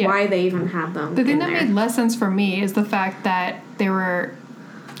 like, Yeah. why they even had them. The thing in that there. made less sense for me is the fact that they were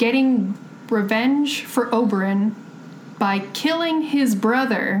getting revenge for Oberyn by killing his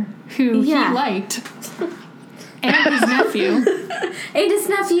brother, who Yeah. he liked, and his nephew. And his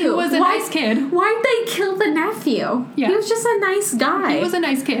nephew. Who was a nice kid. Why'd they kill the nephew? Yeah. He was just a nice guy. He was a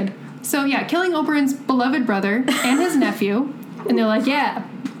nice kid. So, yeah, killing Oberyn's beloved brother and his nephew. And they're like, yeah,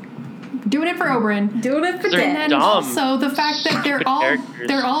 doing it for Oberyn. doing it for They're And dead. then dumb. also the fact that Stupid characters.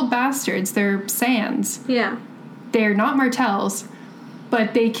 they're all bastards. They're Sands. Yeah. They're not Martells,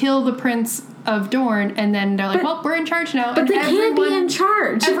 but they kill the Prince of Dorne, and then they're like, But- well, we're in charge now. But and they can't be in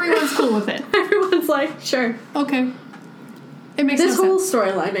charge. Everyone's cool with it. Everyone's like, sure. Okay. It makes This no whole sense.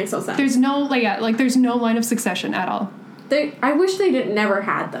 storyline makes no sense. There's no, there's no line of succession at all. I wish they never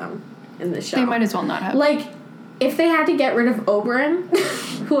had them in this show. They might as well not have. Like, if they had to get rid of Oberyn,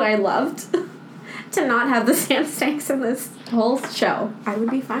 who I loved, to not have the Sand Snakes in this whole show, I would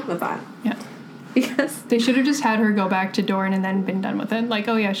be fine with that. Yeah. Because They should have just had her go back to Dorne and then been done with it. Like,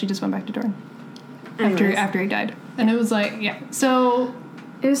 oh yeah, she just went back to Dorne anyways, after he died. And it was like, yeah. So,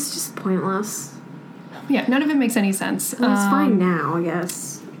 it was just pointless. yeah, none of it makes any sense. Well, it's fine now, I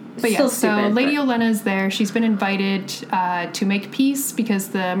guess. It's But yeah, still so stupid, Lady but- Olenna's there. She's been invited to make peace because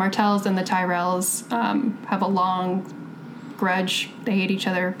the Martells and the Tyrells have a long grudge. They hate each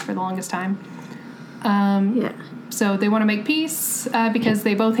other for the longest time. Yeah. So they want to make peace because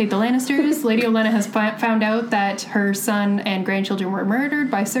they both hate the Lannisters. Lady Olenna has found out that her son and grandchildren were murdered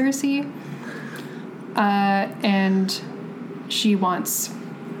by Cersei. And she wants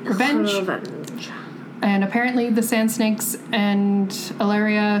revenge. Revenge. And apparently the Sand Snakes and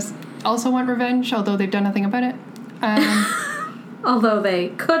Ilaria also want revenge, although they've done nothing about it. Although they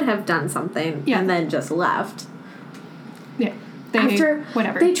could have done something Yeah. and then just left. Yeah. They, After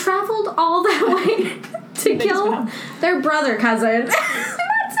whatever. they traveled all that way to They just kill went home. their brother cousin.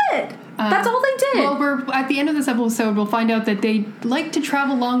 That's it. That's all they did. Well, we're at the end of this episode. We'll find out that they like to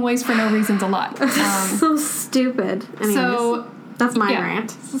travel long ways for no reasons a lot. So stupid. Anyways, So that's my yeah.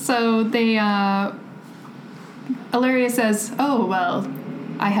 rant. So they, Ilaria says, "Oh well,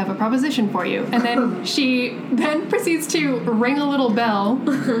 I have a proposition for you," and then she then proceeds to ring a little bell.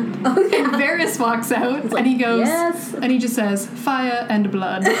 And Varys walks out, and he goes, "Yes." and he just says, "Fire and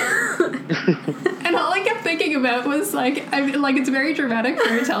blood." And all I kept thinking about was like, I mean, like it's very dramatic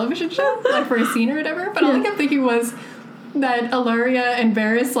for a television show, like for a scene or whatever. But all I kept thinking was that Ilaria and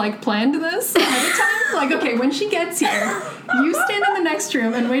Varys like planned this ahead of time. Like, okay, when she gets here, you stand in the next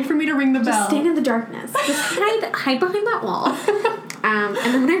room and wait for me to ring the bell. Just stand in the darkness. Just hide behind that wall. And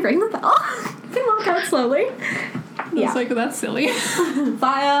then when I ring the bell, you can walk out slowly. Yeah. It's like, that's silly.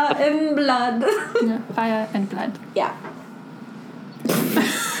 Fire and blood. Yeah, fire and blood. Yeah.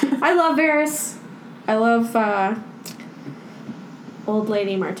 I love Varys. I love old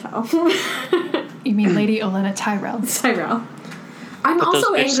lady Martell. You mean Lady Olenna Tyrell? Tyrell. I'm Put those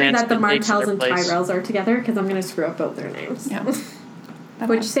also big angry that the sand snakes in Martells their and place. Tyrells are together because I'm going to screw up both their names. Yeah.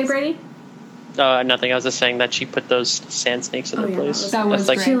 What'd you say, Brady? Nothing. I was just saying that she put those sand snakes in Oh, their yeah, place. that was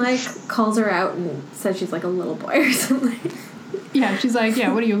That's like She great. calls her out and says she's like a little boy or something. Yeah, she's like,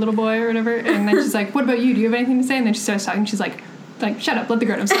 yeah, what are you, a little boy or whatever? And then she's like, what about you? Do you have anything to say? And then she starts talking. She's like, shut up, let the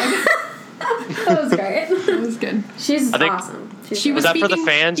grown-ups talk. That was great. It was good. She's I think- awesome. She's She was was that for the speaking-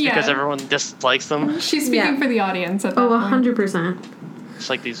 fans yeah. because everyone dislikes them? She's speaking Yeah. for the audience at that Oh, point. 100%. It's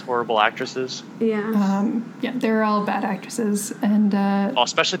like these horrible actresses. Yeah. Yeah, they're all bad actresses and Oh,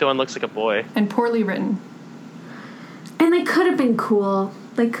 especially the one that looks like a boy. poorly written. And they could have been cool.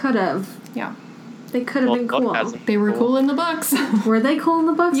 They could have. Yeah. They could have been Book cool. hasn't They were been cool in the books. Were they cool in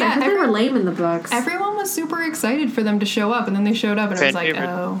the books? Yeah, I thought they were lame in the books. Everyone was super excited for them to show up, and then they showed up, and it was Fan like, favorite.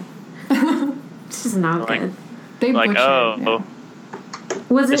 oh. This is not Like- good. They Like, butchered, oh, yeah.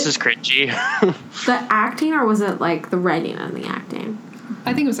 Was this it is cringy. the acting or was it like the writing and the acting?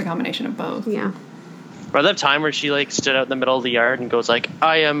 I think it was a combination of both. Yeah. Or that time where she like stood out in the middle of the yard and goes like,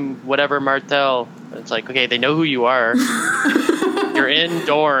 "I am whatever Martell." And it's like, okay, they know who you are. You're in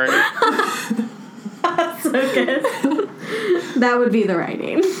Dorne. So good. That would be the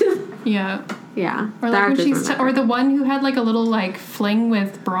writing. Yeah. Yeah. Or The like when actors she's were or better. the one who had like a little like fling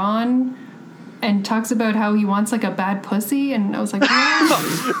with Braun and talks about how he wants like a bad pussy, and I was like,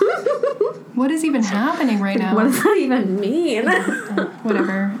 what is even happening right now? What does that even mean?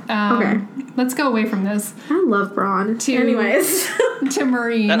 Whatever. Okay. let's go away from this I love Braun. Anyways. to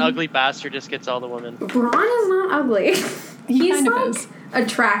Marine. That ugly bastard just gets all the women. Braun is not ugly. He He's kind of like is.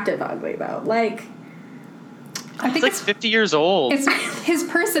 attractive ugly though. Like I He's think like 50 years old. it's his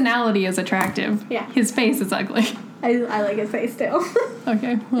personality is attractive. Yeah. His face is ugly. I like his face too.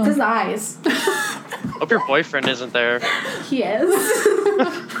 Okay. It's Well. his eyes. Hope your boyfriend isn't there. He is.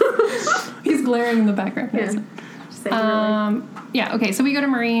 He's glaring in the background. Yeah. Just saying, Yeah, okay, so we go to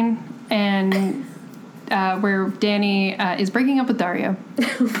Marine, and where Danny is breaking up with Dario.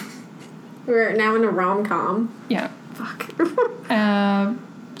 really. We're now in a rom-com. Yeah. Fuck.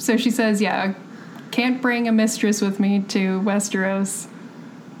 So she says, yeah, can't bring a mistress with me to Westeros.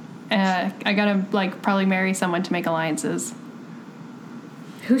 I gotta, like, probably marry someone to make alliances.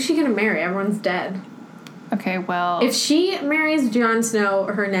 Who's she gonna marry? Everyone's dead. Okay, well, If she marries Jon Snow,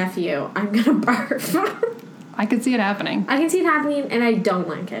 her nephew, I'm gonna barf. I could see it happening. I can see it happening, and I don't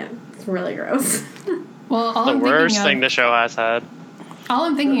like it. It's really gross. Well, all The I'm worst thinking thing of, the show has had. all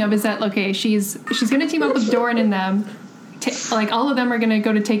I'm thinking of is that, okay, she's gonna team up with Doran and them. Like, all of them are gonna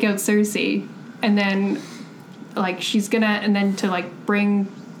go to take out Cersei, and then, like, she's gonna, and then to, like,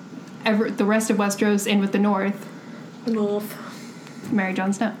 bring the rest of Westeros in with the North, Wolf. marry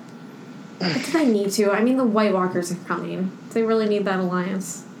Jon Snow. But do they need to? I mean, the White Walkers are coming. They really need that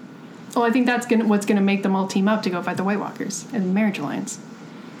alliance. Well, I think that's what's gonna make them all team up to go fight the White Walkers in the marriage alliance.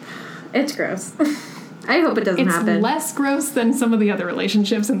 It's gross. I hope it doesn't It's happen. less gross than some of the other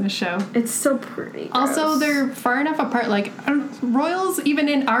relationships in this show. It's still pretty gross. Also, they're far enough apart. Like, royals, even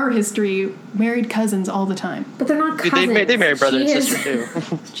in our history, married cousins all the time. But they're not Dude, cousins. they marry brother and She is- sister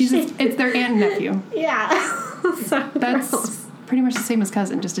too. Jesus, it's their aunt and nephew. Yeah. So That's gross. pretty much the same as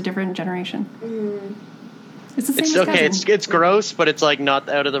cousin, just a different generation. It's the same It's as okay. cousin. It's gross, but it's like not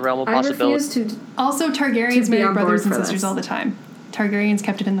out of the realm of I possibility. refuse to. Also, Targaryens To be marry on board brothers and for sisters this. all the time. Targaryens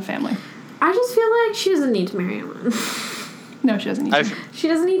kept it in the family. I just feel like she doesn't need to marry anyone. No, she doesn't need to. I've, She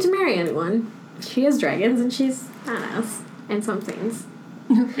doesn't need to marry anyone. She has dragons and she's badass and some things.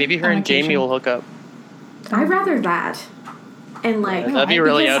 maybe her On and Jamie occasion. will hook up. I'd rather that. And like, That'd be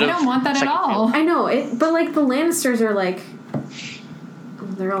really Because out of. I don't want that at second all. field. I know it, but like the Lannisters are like, oh,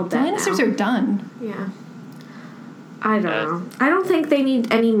 they're all The dead. Lannisters now. are done. Yeah. I don't Yeah. know. I don't think they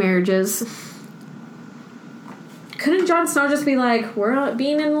need any marriages. Couldn't Jon Snow just be like, we're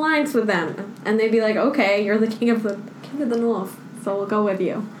being in alliance with them, and they'd be like, okay, you're the king of the North, so we'll go with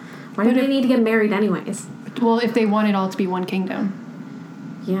you. Why do But they if- need to get married anyways? Well, if they want it all to be one kingdom.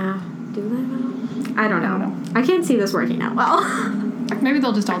 Yeah. Do they? I don't know. I don't I can't see this working out well. Maybe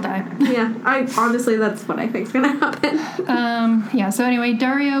they'll just all die. Yeah. I honestly, that's what I think's gonna happen. Yeah, so anyway,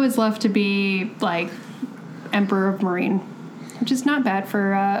 Dario is left to be, like, Emperor of Marine, which is not bad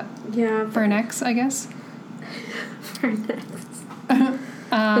for Yeah. an ex, I guess. For next.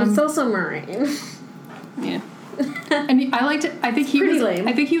 But it's also Marine. Yeah. And I liked it. I think he pretty was. lame.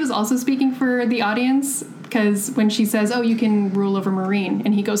 I think he was also speaking for the audience because when she says, "Oh, you can rule over Marine,"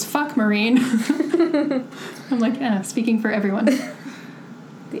 and he goes, "Fuck Marine," I'm like, yeah, speaking for everyone.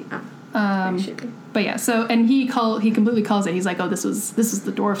 Yeah. It should be. But yeah, so and he completely calls it. He's like, "Oh, this was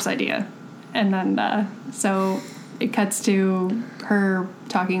the dwarf's idea," and then so it cuts to her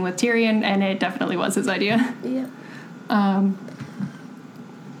talking with Tyrion, and it definitely was his idea. Yeah.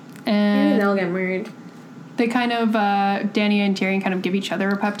 Maybe And they'll get married. they kind of Dany and Tyrion kind of give each other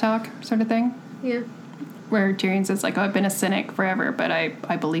a pep talk, sort of thing. Yeah. Where Tyrion says like, "Oh, I've been a cynic forever, but I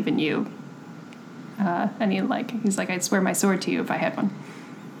believe in you." And he's like, "I'd swear my sword to you if I had one."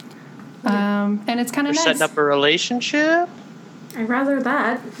 And it's kind They're of nice. setting up a relationship. I'd rather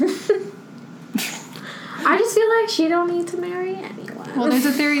that. I just feel like she don't need to marry anyone. Well, there's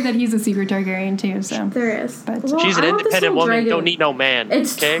a theory that he's a secret Targaryen too. So there is. But- Well, She's an I want this independent whole woman. dragon- Don't need no man.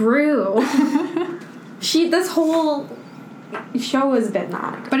 It's okay? true. This whole show has been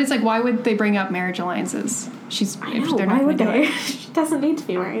that. but it's like, why would they bring up marriage alliances? I know. Why would they? She doesn't need to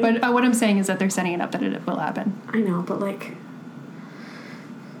be married. But what I'm saying is that they're setting it up that it will happen. I know, but like.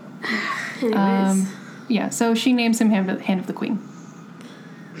 Anyways. Yeah. So she names him Hand of the Queen.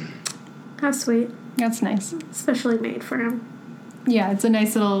 How sweet. That's nice. Especially made for him. Yeah, it's a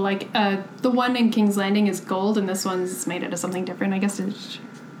nice little like the one in King's Landing is gold, and this one's made out of something different. I guess to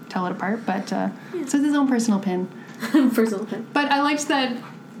tell it apart, but so it's his own personal pin. Personal pin. But I liked that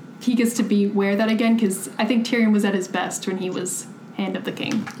he gets to wear that again because I think Tyrion was at his best when he was Hand of the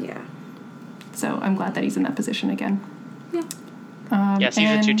King. Yeah. So I'm glad that he's in that position again. Yeah. Yeah,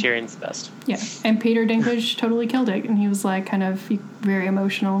 season 2 and- Tyrion's the best. Yeah, and Peter Dinklage totally killed it, and he was like kind of very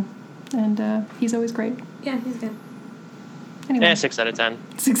emotional, and he's always great. Yeah, he's good. Anyway, Yeah, 6 out of 10.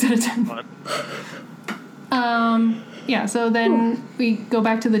 6 out of 10. Fun. Yeah, so then we go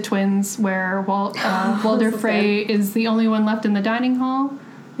back to the twins where Walder So Frey is the only one left in the dining hall.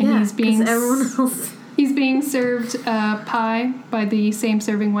 And he's being everyone else. he's being served pie by the same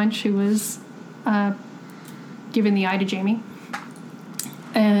serving wench who was giving the eye to Jamie.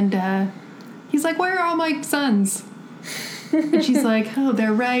 And he's like, "Where are all my sons?" And she's like, "Oh,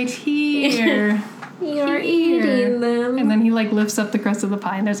 they're right here." You're eating them. And then he like lifts up the crust of the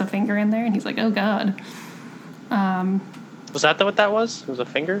pie and there's a finger in there and he's like, "Oh God." Was that what that was? It was a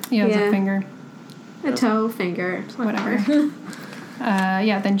finger? Yeah, it was Yeah. a finger. A toe, finger, Whatever.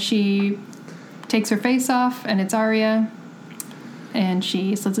 Then she takes her face off and it's Arya. And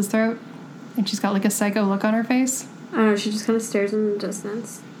she slits his throat. And she's got like a psycho look on her face. I don't know, she just kind of stares in the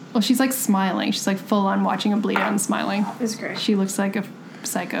distance. Well, she's like smiling. She's like full on watching him bleed out and smiling. It was great. She looks like a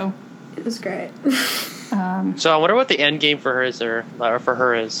psycho. It was great. So I wonder what the end game for her is there, or for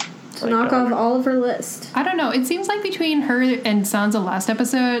her is. To knock off all of her list. I don't know. It seems like between her and Sansa last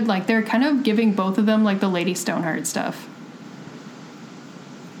episode, like they're kind of giving both of them like the Lady Stoneheart stuff.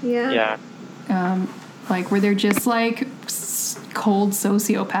 Yeah. Yeah. Like where they're just like cold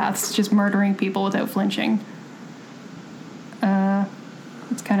sociopaths just murdering people without flinching.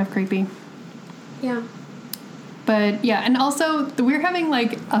 It's kind of creepy. Yeah. But yeah, and also we're having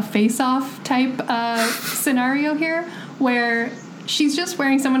like a face-off type scenario here where she's just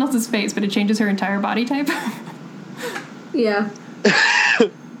wearing someone else's face, but it changes her entire body type. Yeah.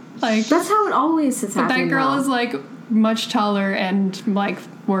 Like That's how it always has but happened. that girl though. is like much taller and like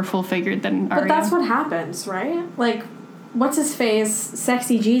more full-figured than Arya. But that's what happens, right? Like, what's his face?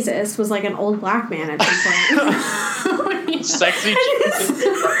 Sexy Jesus was like an old black man at some point. Sexy Jesus.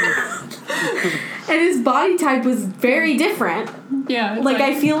 And his body type was very different. Yeah. it's Like,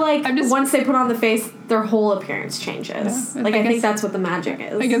 I feel like I'm just- once they put on the face, their whole appearance changes. Yeah, Like, I I think guess- that's what the magic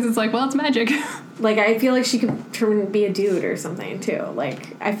is. I guess it's like, well, it's magic. Like, I feel like she could turn and be a dude or something, too.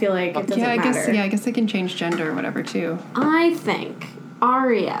 Like, I feel like it doesn't I matter. guess they can change gender or whatever too. I think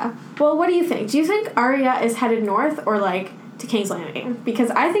Arya. Well, what do you think? Do you think Arya is headed north or, like, to King's Landing? Because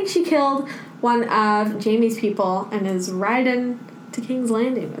I think she killed one of Jaime's people and is riding to King's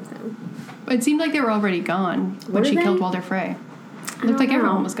Landing with him. It seemed like they were already gone when Were she they? killed Walder Frey. don't Looked like know.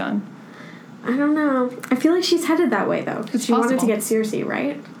 everyone was gone. I don't know. I feel like she's headed that way, though. It's She wanted to possible. get Cersei,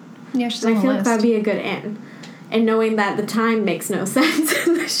 right? Yeah, she's And on I the feel like list. that'd be a good in. And knowing that the time makes no sense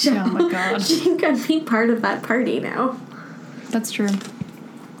in the show. Oh my God. She could be part of that party now. That's true.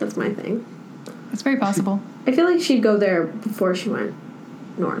 That's my thing. It's very possible. I feel like she'd go there before she went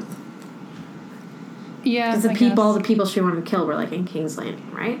north. Yeah. Because I the guess. people she wanted to kill were like in King's Landing,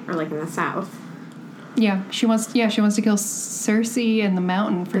 right? Or like in the south. Yeah, she wants to kill Cersei and the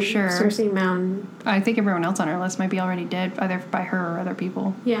Mountain for sure. Cersei Mountain. I think everyone else on her list might be already dead, either by her or other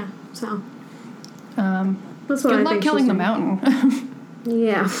people. Yeah, so. Um, That's what good I luck think killing she's the doing. Mountain.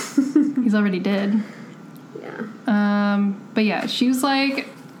 Yeah. He's already dead. Yeah. But yeah, she was like,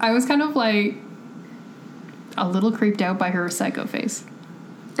 I was kind of like a little creeped out by her psycho face.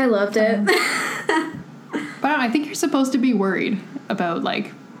 I loved it. But I don't know, I think you're supposed to be worried about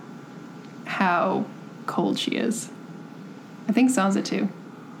like how cold she is. I think Sansa too.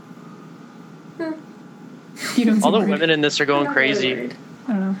 You don't seem All the worried. women in this are going I'm not really crazy. worried.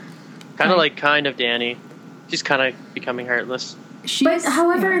 I don't know. Kind of Dany. She's kind of becoming heartless. But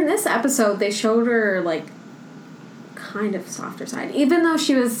however, yeah. in this episode, they showed her like kind of softer side. Even though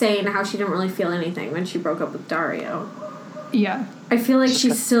she was saying how she didn't really feel anything when she broke up with Dario. Yeah. I feel like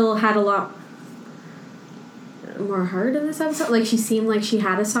she still had a lot more hurt in this episode. Like she seemed like she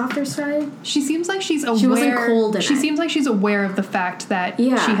had a softer side. She seems like she's aware. She wasn't cold in She it. seems like she's aware of the fact that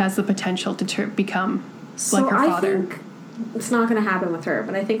Yeah. she has the potential to become So like her I father. think it's not going to happen with her,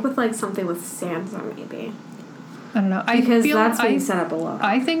 but I think with like something with Sansa maybe. I don't know. Because I feel that's being set up a lot.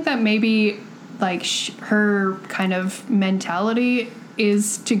 I think that maybe like her kind of mentality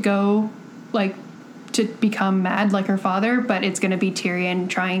is to go like to become mad like her father, but it's going to be Tyrion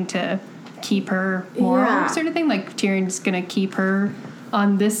trying to keep her moral Yeah. sort of thing. Like Tyrion's going to keep her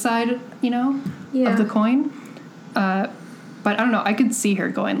on this side, you know, Yeah. of the coin. But I don't know. I could see her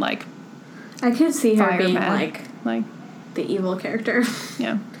going like I could see her fire being mad. like the evil character.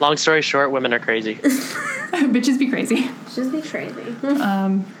 yeah, Long story short, women are crazy. bitches be crazy. Just be crazy.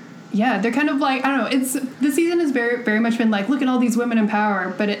 Yeah, they're kind of like, I don't know, it's the season has very very much been like, look at all these women in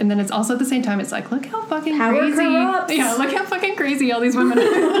power, but and then it's also at the same time it's like, look how fucking Power crazy. corrupts. Yeah, look how fucking crazy all these women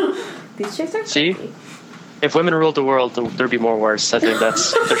are. These chicks are See? crazy. If women ruled the world, there'd be more wars. I think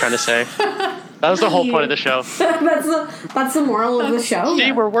that's what they're trying to say. That was the whole point of the show. that's the moral of the show.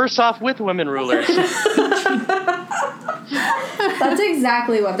 See, we're worse off with women rulers. That's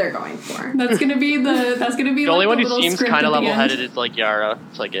exactly what they're going for. That's gonna be The only one who little seems script kind of at the end. level-headed is like Yara.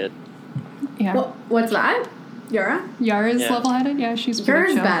 It's like it. Yeah. What's that? Yara? Yara's Yeah. level-headed. Yeah, she's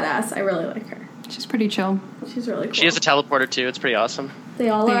pretty Yara's chill. badass. I really like her. She's pretty chill. She's really cool. She has a teleporter too. It's pretty awesome. They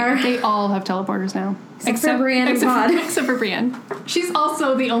all are. They all have teleporters now, Except for Brienne and except, Pod. except for Brienne. She's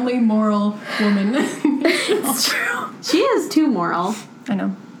also the only moral woman. It's true. She is too moral. I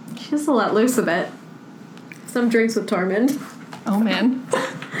know. She has to let loose a bit. Some drinks with Tormund. Oh man,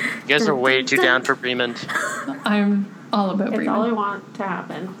 You guys are way too down for Bremen. I'm all about It's Brienne. all I want to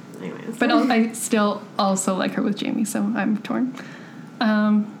happen. Anyways. But I still also like her with Jamie, so I'm torn.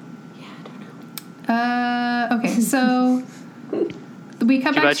 Okay, so we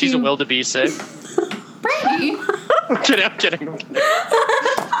come Too back bad she's a to wildebeest, eh? Brady. I'm kidding.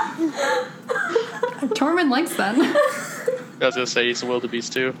 Tormund likes that. I was gonna say he's a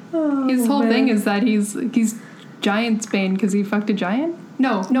wildebeest too. His whole thing is that he's Giant's Bane because he fucked a giant.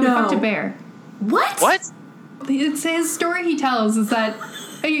 No, he fucked a bear. What? It's his story he tells is that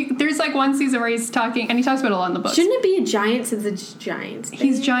there's like one season where he's talking, and he talks about it a lot in the books. Shouldn't it be a giant since it's Giant's Bane?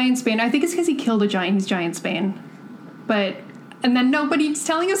 He's Giant's Bane. I think it's because he killed a giant. He's Giant's Bane. And then he's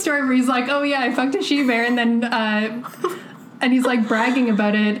telling a story where he's like, oh yeah, I fucked a she-bear, and then and he's like bragging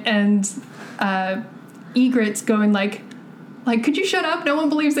about it, and Egret's going like, could you shut up? No one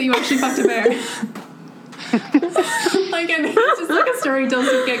believes that you actually fucked a bear. And it's just like a story he tells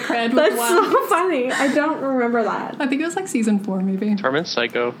to get cred. That's wow. so funny. I don't remember that. I think it was like season 4 maybe. Tormund's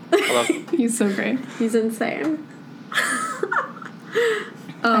psycho. I love him. He's so great. He's insane.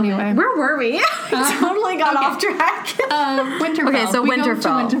 Anyway. Where were we? Totally got off track. Winterfell. Okay, so we go to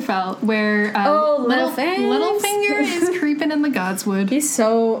Winterfell. Winterfell, where Littlefinger. Littlefinger is creeping in the Godswood. He's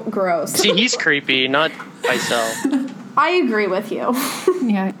so gross. See, he's creepy, not Pycelle. I agree with you.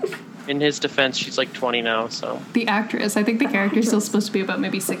 Yeah, In his defense, she's like 20 now, so. the actress. I think the character's still supposed to be about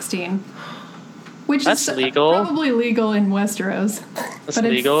maybe 16. Which That's is legal. Probably legal in Westeros. That's But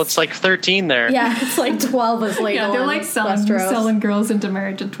legal. It's like 13 there. Yeah, it's like 12 is legal. Yeah, they're in like Westeros. selling girls into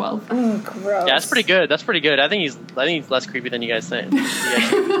marriage at 12. Oh, gross. Yeah, that's pretty good. That's pretty good. I think he's less creepy than you guys think.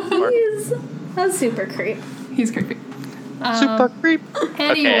 He's a super creep. He's creepy. Super creep.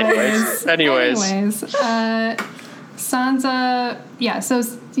 Anyways. Anyways. Sansa, yeah, so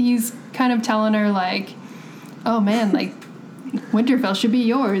he's kind of telling her, like, oh man, like, Winterfell should be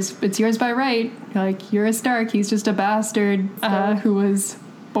yours. It's yours by right. Like, you're a Stark. He's just a bastard who was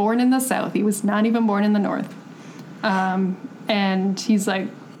born in the South. He was not even born in the North. And he's like,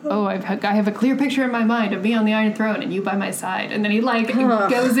 oh, I have a clear picture in my mind of me on the Iron Throne and you by my side. And then he, like,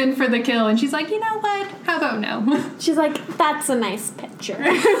 goes in for the kill. And she's like, you know what? How about no? She's like, that's a nice picture.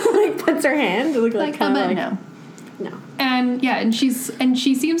 Like, puts her hand. Like, how about no? No. And yeah, and she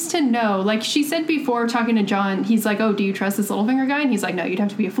seems to know. Like she said before, talking to John, he's like, "Oh, do you trust this Littlefinger guy?" And he's like, "No, you'd have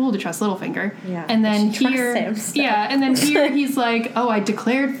to be a fool to trust Littlefinger." Yeah. And then she here, trusts him, so. yeah, and then here he's like, "Oh, I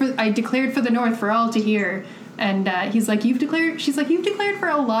declared for the North for all to hear." And he's like, "You've declared." She's like, "You've declared for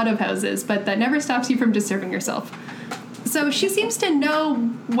a lot of houses, but that never stops you from deserving yourself." So she seems to know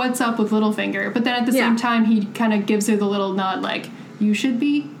what's up with Littlefinger, but then at the same time, he kind of gives her the little nod, like, "You should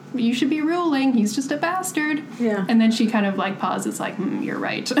be ruling. He's just a bastard." Yeah. And then she kind of like pauses, like, "You're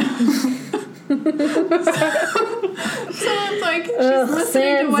right." So it's like she's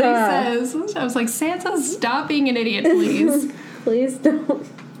listening to what he says. I was like, Sansa, stop being an idiot, please. Please don't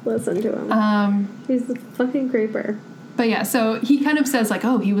listen to him. He's a fucking creeper. But yeah, so he kind of says like,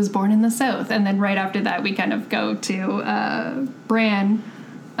 "Oh, he was born in the South," and then right after that, we kind of go to Bran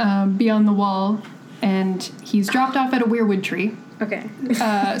beyond the wall, and he's dropped off at a weirwood tree. Okay.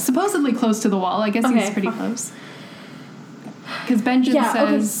 Supposedly close to the wall. I guess he's pretty close. Because Benjen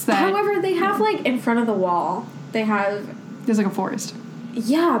says that... However, they have, like, in front of the wall, they have... There's, like, a forest.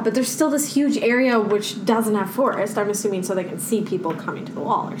 Yeah, but there's still this huge area which doesn't have forest, I'm assuming, so they can see people coming to the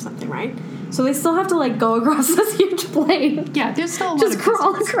wall or something, right? So they still have to, like, go across this huge plain. Yeah, there's still a lot Just of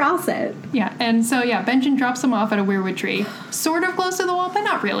crawl distance. across it. Yeah, and so, yeah, Benjen drops him off at a weirwood tree. Sort of close to the wall, but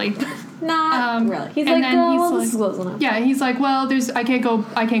not really. Not really. He's and like, then oh, he's well, like, this is close enough. Yeah, he's like, well, I can't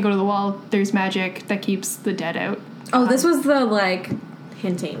go to the wall. There's magic that keeps the dead out. Oh, this was the, like,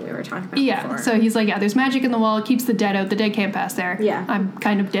 hinting we were talking about before. So he's like, yeah, there's magic in the wall. It keeps the dead out. The dead can't pass there. Yeah. I'm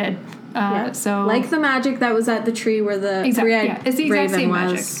kind of dead. So like the magic that was at the tree where the three-eyed it's the exact raven same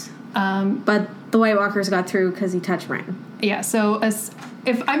was. magic. But the White Walkers got through because he touched Bran. Yeah, so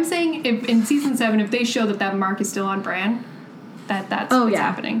if I'm saying if in season 7, if they show that mark is still on Bran, that's what's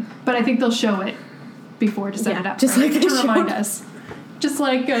happening. But I think they'll show it before to set it up, just right? like to they remind showed. us, just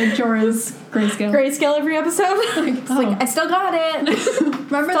like Jorah's grayscale. Grayscale every episode. It's like, I still got it.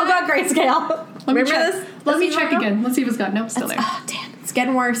 Remember Still that? got grayscale. Remember this? Let me he check not go? again. Let's see if it's gone. Nope, still there. Oh, damn. It's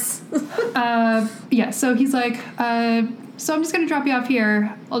getting worse. Yeah, so he's like, so I'm just going to drop you off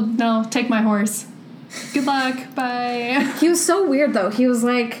here. I'll take my horse. Good luck. Bye. He was so weird, though. He was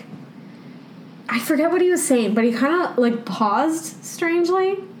like... I forget what he was saying, but he kind of, like, paused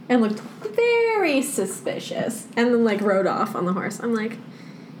strangely and looked very suspicious and then, like, rode off on the horse. I'm like,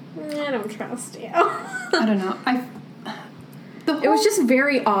 I don't trust you. I don't know. It was just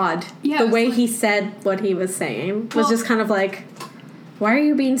very odd. Yeah, the way like, he said what he was saying was well, just kind of like, why are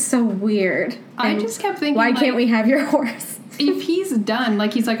you being so weird? I And just kept thinking, why like, can't we have your horse? if he's done,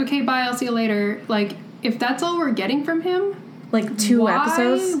 like, he's like, okay, bye, I'll see you later. Like, if that's all we're getting from him... Like, 2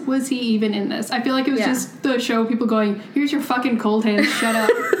 episodes? Why was he even in this? I feel like it was just the show, people going, here's your fucking cold hands, shut up.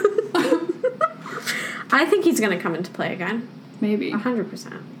 I think he's going to come into play again. Maybe.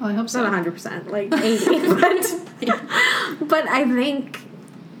 100%. Well, I hope so. Not 100%, like 80. But I think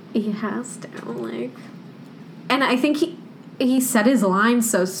he has to, like... And I think he said his lines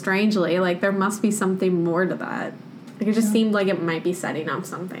so strangely. Like, there must be something more to that. Like, it just seemed like it might be setting up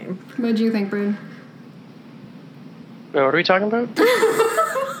something. What do you think, Brune? Wait, what are we talking about?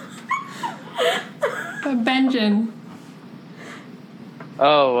 Benjen.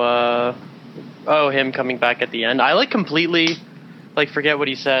 Oh, him coming back at the end. I, like, completely, like, forget what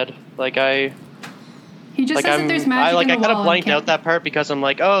he said. Like, He just says that there's magic in the I kind of wall blanked and out that part because I'm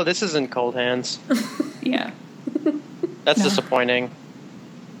like, oh, this isn't Cold Hands. Yeah. That's No. disappointing.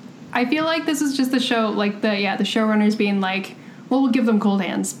 I feel like this is just the show, like, the showrunners being like, well, we'll give them cold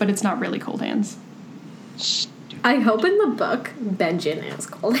hands, but it's not really cold hands. I hope in the book, Benjen is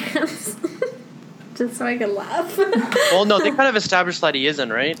Cold Hands. Just so I can laugh. Well, no, they kind of established that he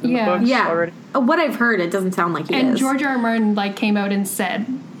isn't, right? In Yeah. the books Yeah. already. What I've heard, it doesn't sound like he And is. George R. R. Martin, like, came out and said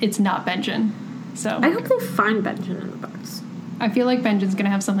it's not Benjen. So I hope they find Benjen in the books. I feel like Benjen's gonna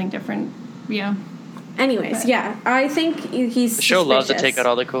have something different. Yeah. Anyways, But- yeah, I think he's The show loves to suspicious. take out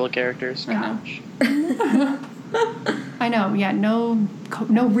all the cool characters. I know. Gosh. I know, yeah, no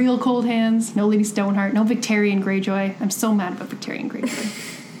real cold hands, no Lady Stoneheart, no Victorian Greyjoy. I'm so mad about Victorian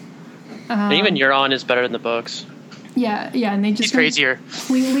Greyjoy. And even Euron is better in the books. Yeah, and they just He's crazier.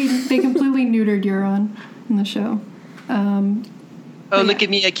 completely neutered Euron in the show. Oh, look at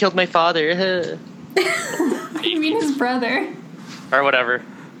me! I killed my father. You mean his brother? Or whatever.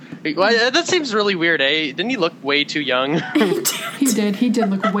 Why, that seems really weird, eh? Didn't he look way too young? He did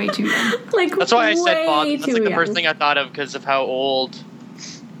look way too young. Like, That's why I said way father. That's too like the young. first thing I thought of because of how old,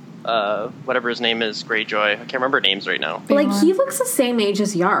 whatever his name is, Greyjoy. I can't remember names right now. Like, he looks the same age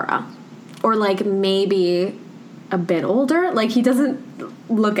as Yara. Or, like, maybe a bit older. Like, he doesn't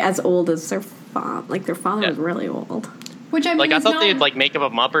look as old as their father. Like, their father was really old. Which I mean, Like I is thought not- they'd like make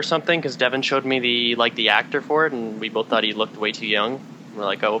him up or something because Devin showed me the actor for it, and we both thought he looked way too young. We're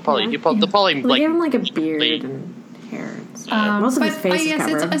like, oh, they'll probably They like gave him, like, a beard late. and hair and stuff. Most of his but face I is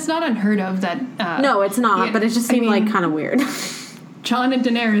guess covered. it's not unheard of that. No, it's not, yeah, but it just I seemed, mean- like, kind of weird. Jon and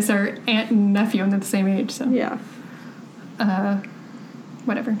Daenerys are aunt and nephew, and they're the same age. So Yeah.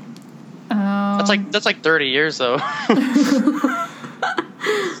 whatever. That's like 30 years though.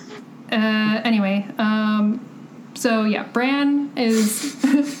 Anyway, so yeah, Bran is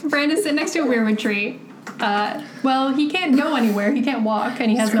sitting next to a weirwood tree. Well, he can't go anywhere. He can't walk,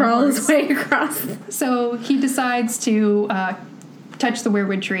 and he has no Crawl horse. his way across. So he decides to touch the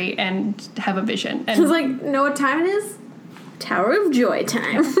weirwood tree and have a vision. And He's like, know what time it is? Tower of Joy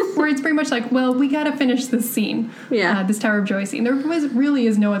time. where it's pretty much like, well, we got to finish this scene. Yeah. This Tower of Joy scene. There really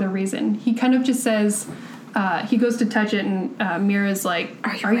is no other reason. He kind of just says, he goes to touch it, and Mira's like,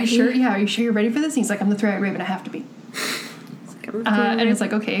 Are you ready? sure? Yeah, are you sure you're ready for this? And he's like, I'm the Three-Eyed Raven. I have to be. And it's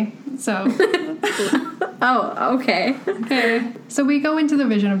like, okay. So, Oh, okay. okay. So we go into the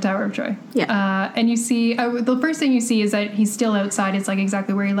vision of Tower of Joy. Yeah. And you see, the first thing you see is that he's still outside. It's like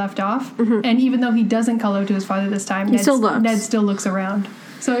exactly where he left off. And even though he doesn't call out to his father this time, still looks. Ned still looks around.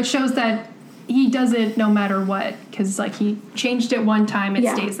 So it shows that he does it no matter what, because like he changed it one time, it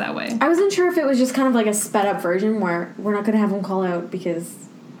Yeah. stays that way. I wasn't sure if it was just kind of like a sped up version where we're not going to have him call out because...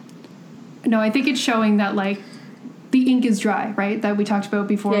 No, I think it's showing that like the ink is dry, right? That we talked about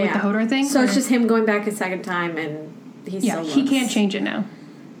before with the Hodor thing. So it's where- just him going back a second time and he still he looks. can't change it now.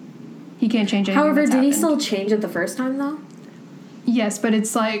 He can't change anything. However, that's did he happened. still change it the first time though? Yes, but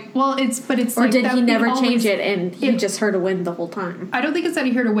it's like, well, it's Or like did that he never always- change it and he it- just heard a wind the whole time? I don't think it's that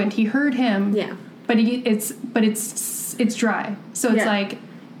he heard a wind. He heard him. Yeah. But it's dry. So it's Yeah. like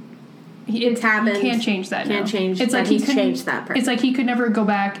It's happened. He can't change that. Can't now. change It's that like he he's couldn't- changed that person. It's like he could never go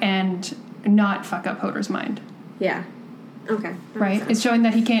back and not fuck up Hodor's mind. Yeah. Okay. That makes Right? sense. It's showing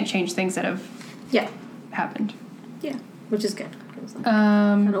that he can't change things that have Yeah. happened. Yeah. Which is good. 'Cause that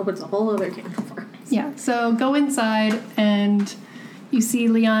Um, opens a whole other can of worms. Yeah, so go inside and you see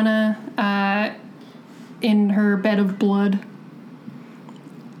Lyanna in her bed of blood.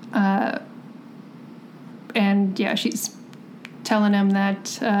 And yeah, she's telling him that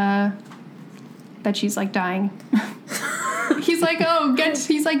she's like dying. He's like, get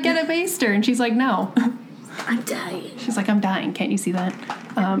a baster. And she's like, no. I'm dying. She's like, I'm dying. Can't you see that?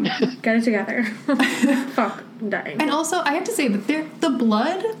 Get it together. Fuck, I'm dying. And also, I have to say that the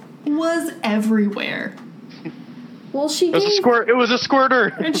blood was everywhere. Well, It was a squirter.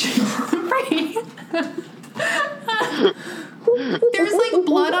 And she, right. There's like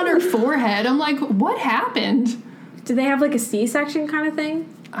blood on her forehead. I'm like, what happened? Did they have like a C-section kind of thing?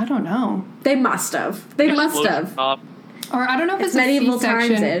 I don't know. They must have. They must have. Or I don't know if it's a medieval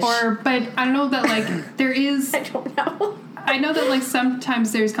C-section, times-ish. but I don't know that like there is. I don't know. I know that like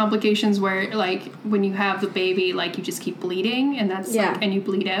sometimes there's complications where like when you have the baby, like you just keep bleeding and that's like, and you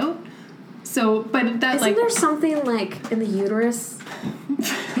bleed out. So, but that Isn't like there something like in the uterus?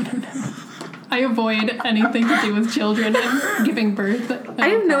 I avoid anything to do with children and giving birth. I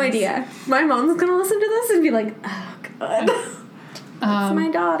have no idea. My mom's gonna listen to this and be like, "Oh God." It's my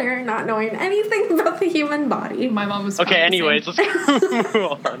daughter not knowing anything about the human body. My mom was okay. Anyways, let's move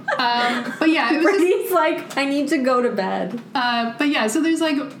on. But yeah, it was Brittany's like, I need to go to bed. but yeah, so there's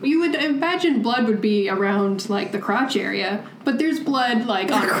like you would imagine blood would be around like the crotch area, but there's blood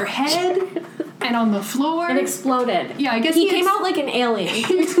like on her head and on the floor. It exploded. Yeah, I guess he came out like an alien.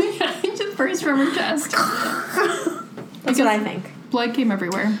 He just burst from her chest. That's what I think. Blood came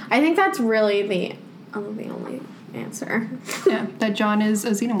everywhere. I think that's really the only answer. Yeah, that John is a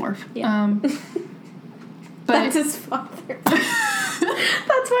xenomorph. Yeah. But that's his father.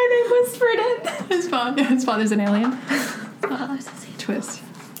 That's why they whispered it. His father's an alien. Twist.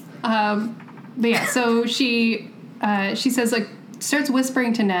 But yeah, so she says like starts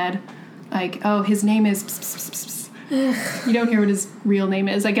whispering to Ned, like, oh, his name is. You don't hear what his real name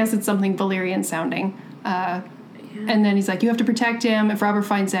is. I guess it's something Valyrian sounding. And then he's like, you have to protect him. If Robert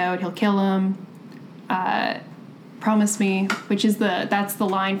finds out, he'll kill him. Promise me, which is that's the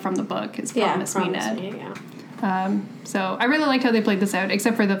line from the book, is promise me, Ned. So I really liked how they played this out,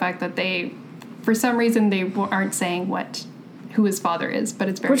 except for the fact that they, for some reason, they aren't saying who his father is, but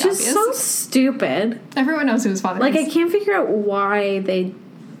it's very obvious. Which is so stupid. Everyone knows who his father is. Like, I can't figure out why they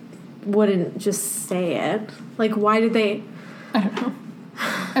wouldn't just say it. Like, why did they... I don't know.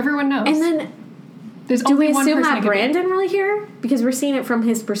 Everyone knows. And then, there's do only we one assume person that Bran didn't really hear? Because we're seeing it from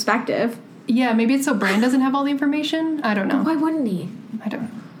his perspective. Yeah, maybe it's so Bran doesn't have all the information. I don't know. Why wouldn't he? I don't know.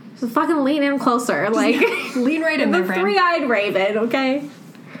 So fucking lean in closer. Like, lean right in there, the Bran. three-eyed raven, okay?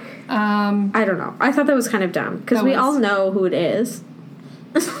 I don't know. I thought that was kind of dumb. Because we all know who it is.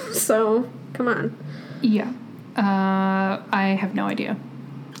 So, come on. Yeah. I have no idea.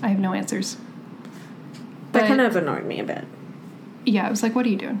 I have no answers. That kind of annoyed me a bit. Yeah, I was like, what are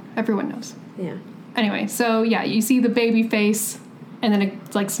you doing? Everyone knows. Yeah. Anyway, so yeah, you see the baby face, and then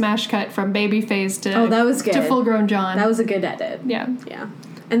it's like smash cut from baby face to that was good. To full grown John. That was a good edit. Yeah. Yeah.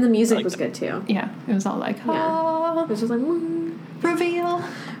 And the music was good too. Yeah, it was all like, It was just like reveal.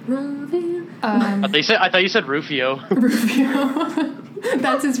 Reveal. I thought you said Rufio. Rufio.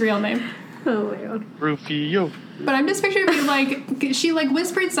 That's his real name. Oh my god. Rufio. But I'm just picturing like she like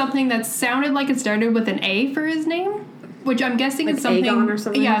whispered something that sounded like it started with an A for his name, which I'm guessing like is something. Aegon or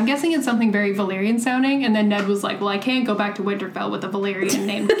something. Yeah, I'm guessing it's something very Valyrian sounding. And then Ned was like, "Well, I can't go back to Winterfell with a Valyrian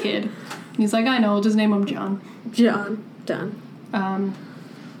named kid." And he's like, "I know, I'll just name him John." John. Done.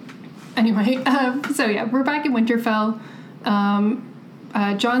 Anyway, so yeah, we're back in Winterfell.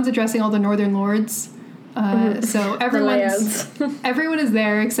 John's addressing all the Northern Lords. So everyone is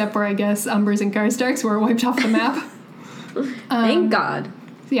there except for, I guess, Umbers and Karstarks, who are wiped off the map. Thank God.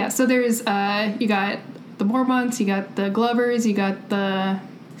 Yeah, so there's you got the Mormonts, you got the Glovers, you got the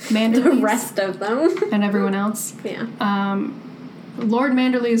Manderleys, The rest of them. and everyone else. Yeah. Lord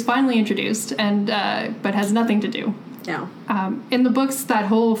Manderley is finally introduced, and but has nothing to do. No. In the books, that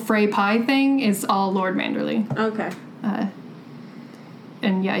whole Frey Pie thing is all Lord Manderley. Okay.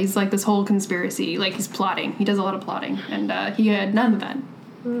 And yeah, he's like this whole conspiracy, like he's plotting. He does a lot of plotting, and he had none of that.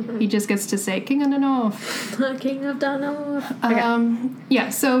 Mm-hmm. He just gets to say, King of the North. King of the North. Yeah,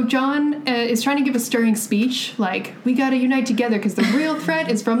 so John is trying to give a stirring speech, like, we gotta unite together because the real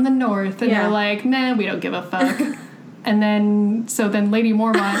threat is from the North. And they're like, nah, we don't give a fuck. And then Lady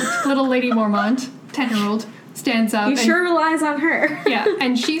Mormont, little Lady Mormont, 10-year-old, stands up. He sure relies on her. Yeah,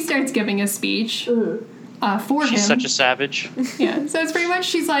 and she starts giving a speech. For him. She's such a savage. Yeah, so it's pretty much,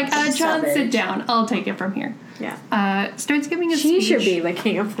 she's like, John, savage. sit down. I'll take it from here. Yeah. Starts giving a She speech. should be the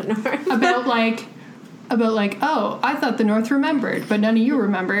king of the North. about oh, I thought the North remembered, but none of you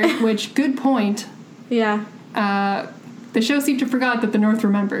remembered, which, good point. Yeah. The show seemed to forgot that the North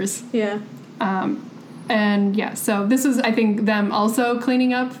remembers. Yeah. And yeah, so this is, I think, them also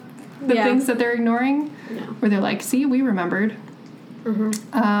cleaning up the things that they're ignoring. Yeah. Where they're like, see, we remembered.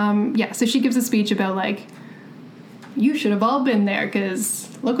 So she gives a speech about, like, you should have all been there because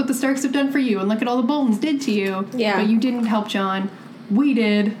look what the Starks have done for you and look at all the Boltons did to you. Yeah. But you didn't help Jon. We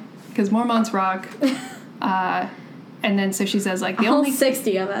did because Mormont's rock. And then so she says, like, the all only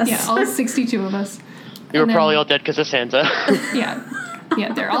 60 of us. Yeah, all 62 of us. We were probably all dead because of Sansa.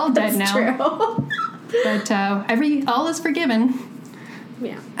 Yeah, they're all dead now. True. But all is forgiven.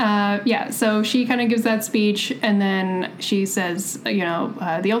 Yeah. So she kind of gives that speech, and then she says,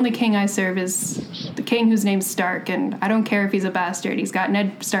 the only king I serve is the king whose name's Stark, and I don't care if he's a bastard. He's got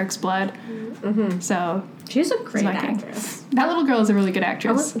Ned Stark's blood. Mm-hmm. So she's a great actress. That little girl is a really good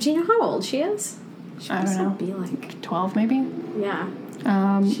actress. Do you know how old she is? She I don't know. Be like 12, maybe? Yeah.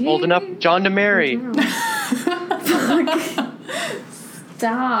 Old enough Jon to marry.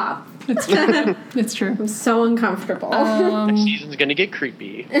 Stop. It's true. I'm so uncomfortable. Next season's gonna get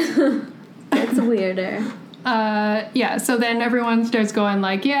creepy. It's weirder. So then everyone starts going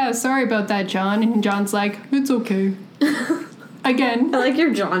like, yeah, sorry about that, Jon. And Jon's like, it's okay. Again. I like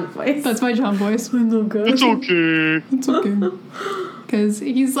your Jon voice. That's my Jon voice. I'm no good. It's okay. It's okay. Because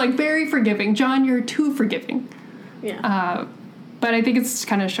he's, like, very forgiving. Jon, you're too forgiving. Yeah. But I think it's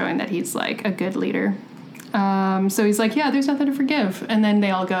kind of showing that he's, like, a good leader. So he's like, yeah, there's nothing to forgive. And then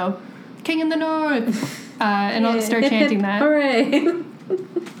they all go, King in the North. And I'll start chanting that. Hooray.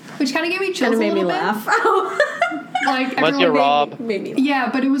 Which kind of gave me chills a little bit. Laugh. Like, must be Rob. Made me laugh. Yeah,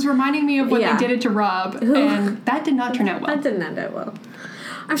 but it was reminding me of when they did it to Rob. And that did not turn out well. That didn't end out well.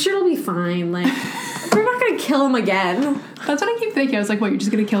 I'm sure it'll be fine. Like, they're not going to kill him again. That's what I keep thinking. I was like, what, you're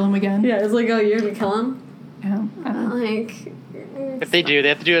just going to kill him again? Yeah, it's like, oh, you're going to kill him? Yeah. I don't know. Like... If they do, they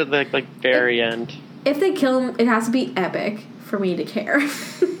have to do it at the very end. If they kill him, it has to be epic for me to care.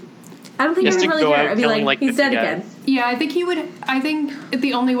 I don't think I would really go care. out I'd be killing, like, he's dead again. Yeah, I think he would. I think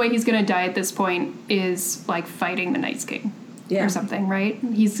the only way he's going to die at this point is, like, fighting the Night's King or something, right?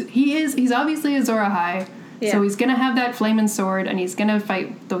 He's obviously Azor Ahai, so he's going to have that flaming sword and he's going to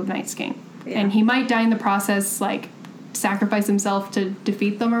fight the Night's King. Yeah. And he might die in the process, like, sacrifice himself to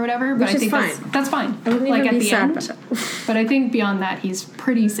defeat them or whatever. But I think that's fine. I wouldn't like even at be the sad end. about that. But I think beyond that, he's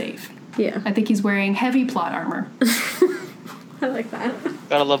pretty safe. Yeah. I think he's wearing heavy plot armor. I like that.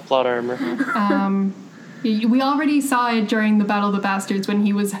 Gotta love plot armor. We already saw it during the Battle of the Bastards when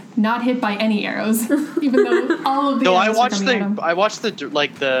he was not hit by any arrows, even though all of the. No, arrows were coming at him. I watched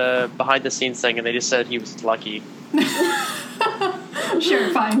the behind the scenes thing, and they just said he was lucky.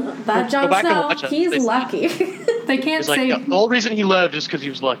 Sure, fine. That Jon Snow, he's lucky. They can't say the whole reason he lived is because he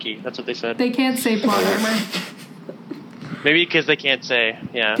was lucky. That's what they said. They can't say plot armor. Maybe because they can't say,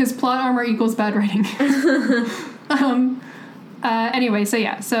 yeah. Because plot armor equals bad writing. Anyway,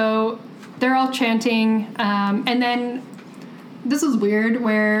 so they're all chanting, and then this is weird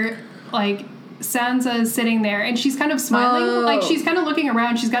where, like, Sansa is sitting there and she's kind of smiling. Oh. Like, she's kind of looking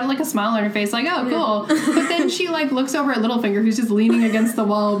around. She's got, like, a smile on her face, like, oh, cool. But then she, like, looks over at Littlefinger, who's just leaning against the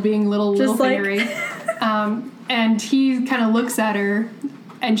wall, being Littlefingery. And he kind of looks at her,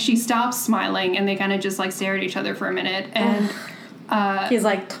 and she stops smiling, and they kind of just, like, stare at each other for a minute. And he's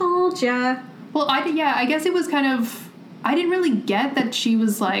like, told ya. Well, I guess it was kind of... I didn't really get that she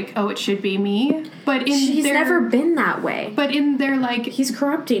was like, oh, it should be me. But she's never been that way. But in their, like... He's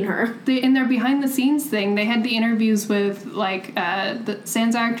corrupting her. In their behind-the-scenes thing, they had the interviews with, like, the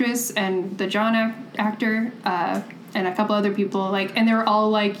Sansa actress and the Jon actor and a couple other people, like, and they were all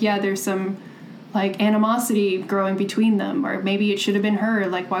like, yeah, there's some, like, animosity growing between them, or maybe it should have been her,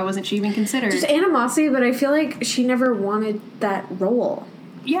 like, why wasn't she even considered? There's animosity, but I feel like she never wanted that role.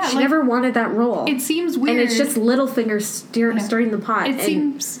 Yeah, she never wanted that role. It seems weird, and it's just Littlefinger stirring the pot.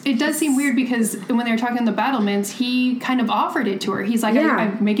 It does seem weird because when they were talking in the battlements, he kind of offered it to her. He's like,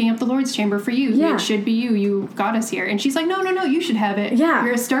 I'm making up the Lord's Chamber for you. Yeah. It should be you. You got us here. And she's like, no, you should have it. Yeah,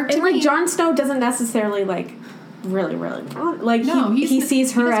 you're a Stark to me. And like Jon Snow doesn't necessarily like really want, like he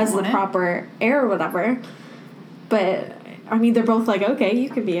sees her as the proper heir or whatever. But I mean, they're both like, okay, you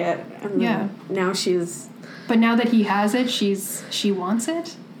could be it. And now she's. But now that he has it, she wants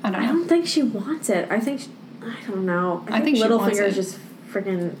it? I don't know. I don't think she wants it. I don't know. I think Littlefinger is just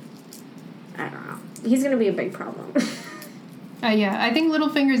freaking... I don't know. He's going to be a big problem. Yeah, I think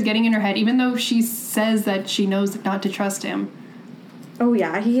Littlefinger's getting in her head, even though she says that she knows not to trust him. Oh,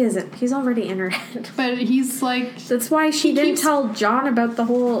 yeah, he isn't. He's already in her head. But he's like... That's why she didn't tell Jon about the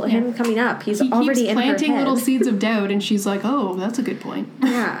whole him coming up. He's already in her head. He's planting little seeds of doubt, and she's like, oh, that's a good point.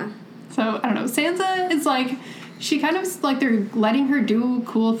 Yeah. So, I don't know. Sansa is like, she kind of like they're letting her do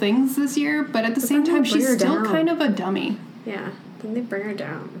cool things this year, but at the same time she's still kind of a dummy. Yeah, then they bring her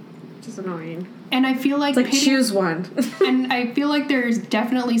down, which is annoying. And I feel like choose one. And I feel like there's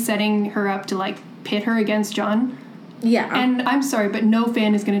definitely setting her up to like pit her against John. Yeah. And I'm sorry, but no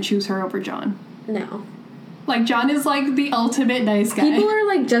fan is going to choose her over John. No. Like, John is like the ultimate nice guy. People are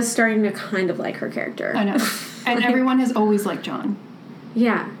like just starting to kind of like her character. I know. And everyone has always liked John.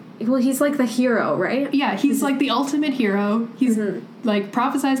 Yeah. Well, he's like the hero, right? Yeah, he's like the ultimate hero. He's like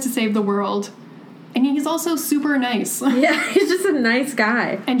prophesized to save the world. And he's also super nice. Yeah, he's just a nice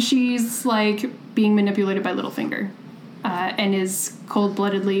guy. And she's like being manipulated by Littlefinger. And is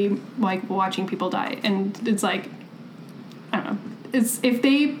cold-bloodedly like watching people die. And it's like, I don't know. If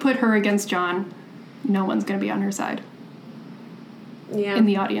they put her against John, no one's going to be on her side. Yeah. In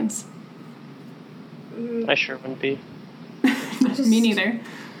the audience. I sure wouldn't be. Me neither.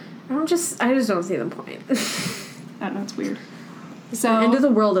 I just don't see the point. I don't know, it's weird. So the end of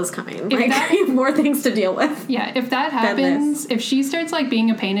the world is coming. Like, I have more things to deal with. Yeah, if that happens, if she starts like being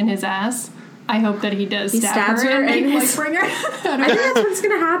a pain in his ass, I hope that he does stab her and like bring her. I think that's what's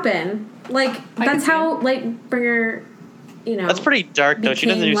gonna happen. Like that's how Lightbringer, you know. That's pretty dark though. She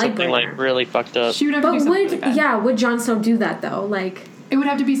doesn't do something like really fucked up. She would have to do something really bad. Would Jon Snow do that though? Like it would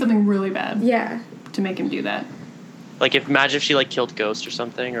have to be something really bad. Yeah. To make him do that. Like imagine if she like killed Ghost or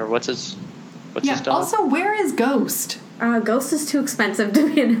something, or what's his dog? Also, where is Ghost? Ghost is too expensive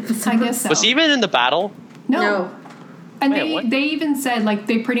to be in episode. I guess so. Was he even in the battle? No. And they even said like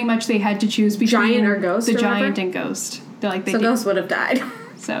they had to choose between Giant or Ghost. The Giant and Ghost. Ghost would have died.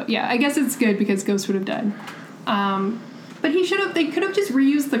 So yeah, I guess it's good because Ghost would have died. But they could have just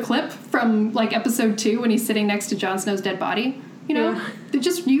reused the clip from like episode 2 when he's sitting next to Jon Snow's dead body. You know,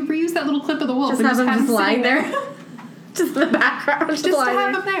 you reuse that little clip of the wolf just and have him lying there. there. Just in the background. Just to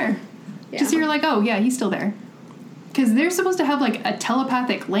have him there. Yeah. Just so you're like, oh yeah, he's still there. Because they're supposed to have like a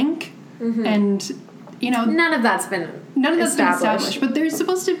telepathic link, and you know none of that's been established. But they're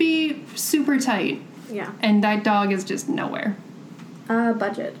supposed to be super tight. Yeah. And that dog is just nowhere.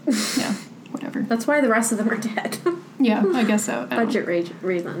 Budget. Yeah. Whatever. That's why the rest of them are dead. Yeah, I guess so. Budget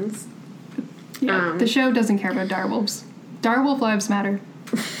reasons. Yeah, the show doesn't care about direwolves. Direwolf lives matter.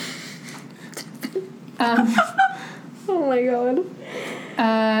 Oh my god.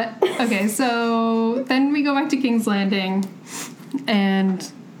 Okay, so then we go back to King's Landing,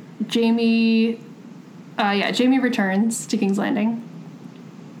 and Jamie returns to King's Landing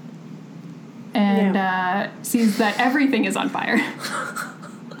and sees that everything is on fire.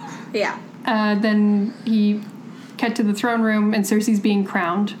 Yeah. Then he cut to the throne room, and Cersei's being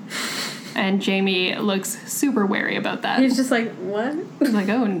crowned, and Jamie looks super wary about that. He's just like, what? He's like,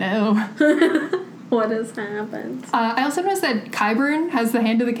 oh no. What has happened? I also noticed that Qyburn has the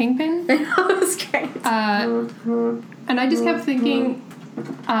hand of the kingpin. That was great. And I just kept thinking,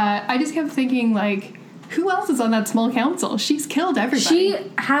 like, who else is on that small council? She's killed everybody. She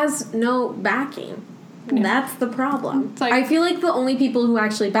has no backing. Yeah. That's the problem. Like, I feel like the only people who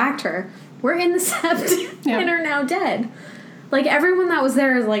actually backed her were in the Sept and are now dead. Like, everyone that was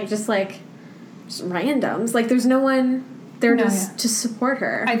there is, like, just randoms. Like, there's no one there to support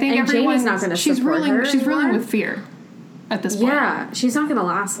her. I think Jamie's not going to support her. She's ruling with fear at this point. Yeah, she's not going to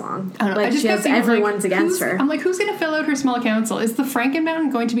last long. I don't know. Like, she has everyone's against her. I'm like, who's going to fill out her small council? Is the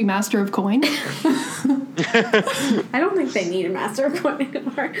Frankenmountain going to be master of coin? I don't think they need a master of coin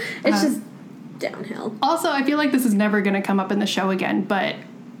anymore. It's just downhill. Also, I feel like this is never going to come up in the show again, but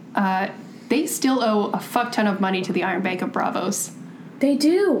they still owe a fuck ton of money to the Iron Bank of Braavos. They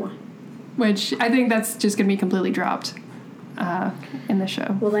do. Which I think that's just going to be completely dropped in the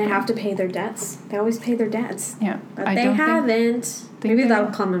show. Well, they have to pay their debts. They always pay their debts. Yeah. But they haven't. Maybe that'll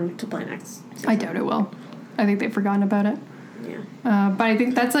come into play next season. I doubt it will. I think they've forgotten about it. Yeah. But I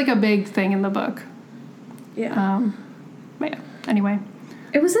think that's like a big thing in the book. Yeah. But yeah. Anyway.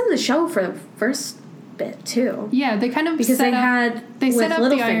 It was in the show for the first bit, too. Yeah, they kind of because set up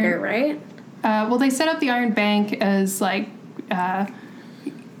Littlefinger, right? Well, they set up the Iron Bank as, like,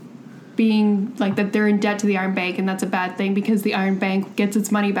 being, like, that they're in debt to the Iron Bank, and that's a bad thing because the Iron Bank gets its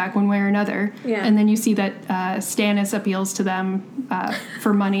money back one way or another. Yeah. And then you see that Stannis appeals to them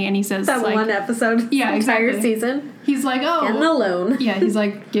for money, and he says, that like... one episode entire season. He's like, oh... Getting a loan. Yeah, he's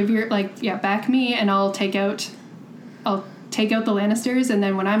like, back me, and I'll take out the Lannisters, and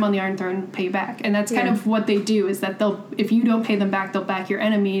then when I'm on the Iron Throne, pay you back. And that's kind of what they do, is that if you don't pay them back, they'll back your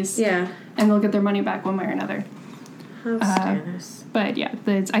enemies. Yeah. And they'll get their money back one way or another. Stannis. But yeah,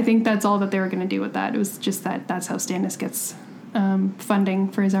 I think that's all that they were going to do with that. It was just that's how Stannis gets funding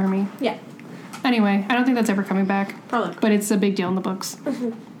for his army. Yeah. Anyway, I don't think that's ever coming back. Probably. But it's a big deal in the books.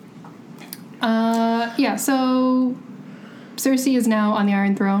 Mm-hmm. Yeah, so Cersei is now on the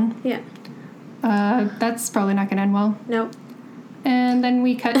Iron Throne. Yeah. That's probably not going to end well. Nope. And then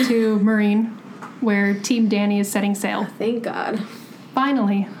we cut to Marine, where Team Dany is setting sail. Thank God.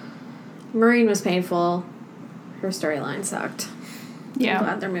 Finally. Marine was painful. Her storyline sucked. Yeah. I'm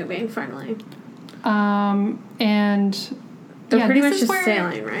glad they're moving, finally. And... They're pretty much this is just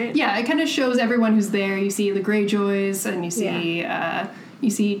sailing, right? Yeah, it kind of shows everyone who's there. You see the Greyjoys, and you see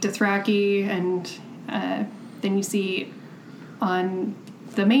Dothraki, and then you see on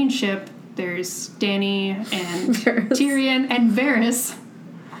the main ship there's Dany and Tyrion and Varys,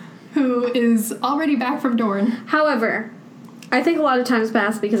 who is already back from Dorne. However, I think a lot of time's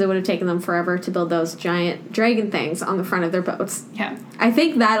passed because it would have taken them forever to build those giant dragon things on the front of their boats. Yeah. I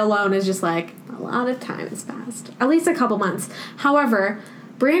think that alone is just like, a lot of time has passed. At least a couple months. However,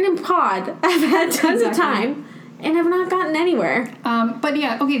 Bran and Pod have had tons of time and have not gotten anywhere. But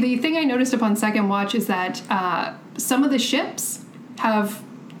yeah, okay, the thing I noticed upon second watch is that some of the ships have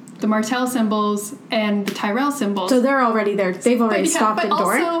the Martell symbols and the Tyrell symbols. So they're already there. They've already stopped in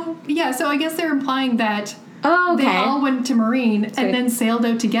Dorne? Also, yeah, so I guess they're implying that Oh, okay. they all went to Marine and then sailed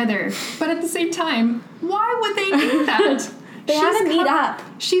out together. But at the same time, why would they do that? They had to meet up.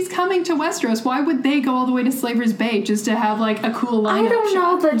 She's coming to Westeros. Why would they go all the way to Slaver's Bay just to have, like, a cool lineup I don't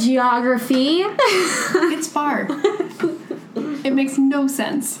know the geography. It's far. It makes no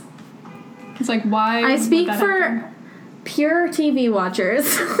sense. It's like, why I speak would that for happen? pure TV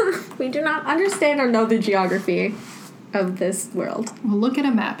watchers. We do not understand or know the geography of this world. Well, look at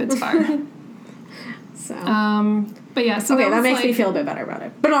a map. It's far. So. But yeah, so Okay, that makes like, me feel a bit better about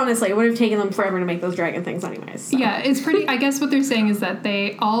it. But honestly, it would have taken them forever to make those dragon things anyways. So. Yeah, it's pretty... I guess what they're saying is that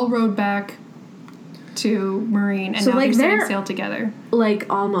they all rode back to Marine, and So, now like, they're setting they're- sail together. Like,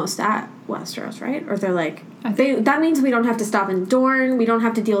 almost at Westeros, right? Or they're like... I think- That means we don't have to stop in Dorne. We don't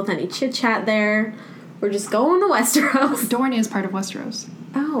have to deal with any chit-chat there. We're just going to Westeros. Dorne is part of Westeros.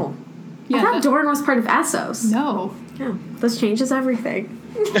 Oh. Yeah, I thought Dorne was part of Essos. No. Yeah, this changes everything.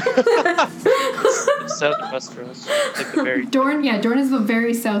 South of Westeros. Like the very Dorne is the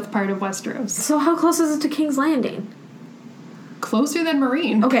very south part of Westeros. So how close is it to King's Landing? Closer than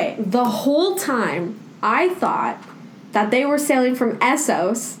Marine. Okay, the whole time I thought that they were sailing from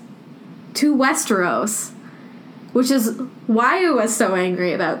Essos to Westeros, which is why I was so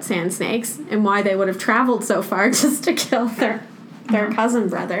angry about sand snakes and why they would have traveled so far just to kill their cousin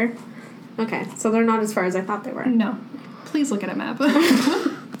brother. Okay, so they're not as far as I thought they were. No. Please look at a map.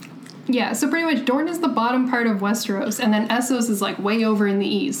 Yeah, so pretty much Dorne is the bottom part of Westeros, and then Essos is like way over in the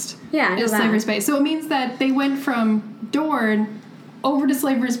east. Yeah, I know is that. Slaver's Bay. So it means that they went from Dorne over to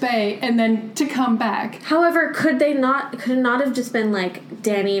Slaver's Bay and then to come back. However, could it not have just been like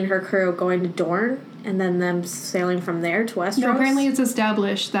Dany and her crew going to Dorne and then them sailing from there to Westeros? No, apparently it's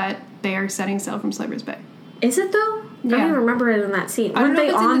established that they are setting sail from Slaver's Bay. Is it though? I don't even remember it in that scene. I don't Weren't know they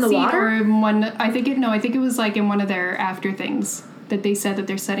if it's on in the the scene water? or in one. I think it was like in one of their after things that they said that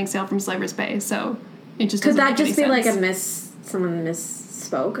they're setting sail from Slaver's Bay. So it just Could doesn't that make just be any like sense. someone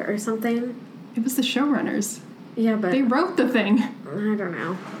misspoke or something? It was the showrunners. Yeah, but They wrote the thing. I don't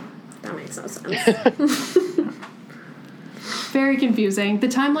know. That makes no sense. Very confusing. The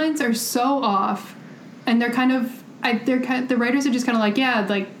timelines are so off, and they're kind of. The writers are just kind of like, yeah,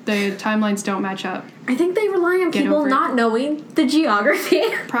 like the timelines don't match up. I think they rely on Get people over it. not knowing the geography of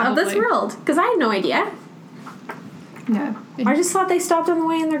this Probably. world. Because I had no idea. Yeah. I just thought they stopped on the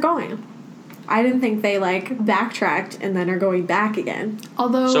way and they're going. I didn't think they like backtracked and then are going back again.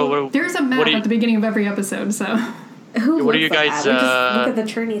 Although So there's a map at the beginning of every episode, so Who What are looks you at guys, that? We just look at the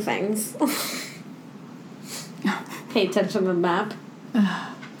churny things. Pay attention to the map.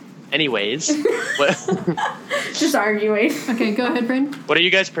 Anyways, what, Just arguing. okay, go ahead, Bryn. what are you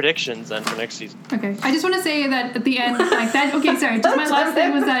guys' predictions then for next season? Okay, I just want to say that at the end, like that. Okay, sorry. Just my last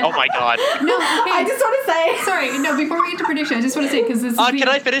thing was that. Oh my god. No, okay. I just want to say. Sorry, no. Before we get to prediction, I just want to say because this. Is Can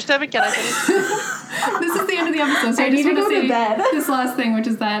I finish, Devin? Can I finish? This is the end of the episode, so I I, need just to want go to say bed. this last thing, which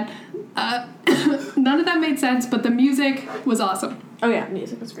is that none of that made sense, but the music was awesome. Oh yeah,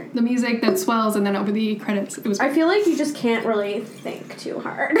 music was great. The music that swells and then over the credits, it was. I Great. feel like you just can't really think too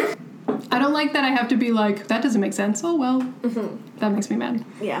hard. I don't like that I have to be like that doesn't make sense. Oh well, that makes me mad.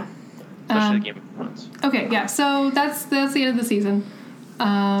 Yeah. Especially the Game of Thrones. Okay, yeah. So that's the end of the season,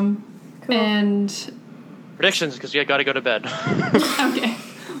 Cool. and Predictions, because you got to go to bed. okay,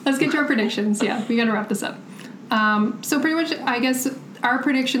 let's get to our predictions. Yeah, we got to wrap this up. So pretty much, I guess our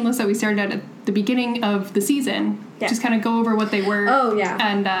prediction list that we started at the beginning of the season, Yeah. just kind of go over what they were. Oh, yeah.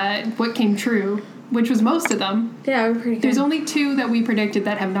 And what came true, which was most of them. Yeah, we're pretty good. There's only 2 that we predicted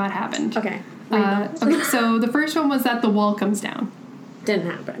that have not happened. Okay. Okay, so the first one was that the wall comes down. Didn't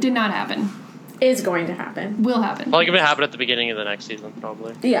happen. Did not happen. is going to happen. will happen. Well, like if it happened at the beginning of the next season,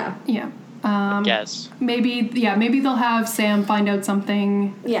 probably. Yeah. Yeah. Guess. Maybe they'll have Sam find out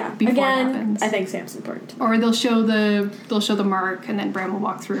something. Yeah. Before Again, it happens. I think Sam's important. Or they'll show the mark, and then Bran will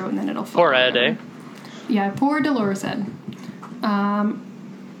walk through, and then it'll fall. Poor Ed, eh? Yeah, poor Dolores Ed.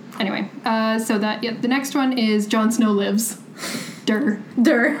 Anyway, so the next one is Jon Snow lives. Durr.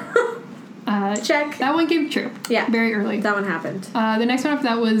 Check. That one came true. Yeah. Very early. That one happened. The next one after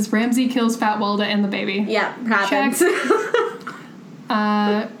that was Ramsay kills Fat Walda and the baby. Yeah, happened.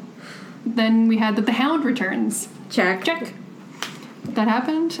 Then we had that the Hound returns. Check. That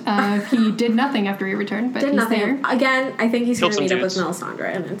happened. He did nothing after he returned, but Did he's nothing. there. Again, I think he's Killed going to meet up some with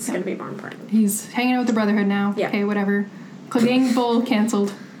Melisandre, and it's going to be more important. He's hanging out with the Brotherhood now. Yeah. Okay, whatever. Clegane Bowl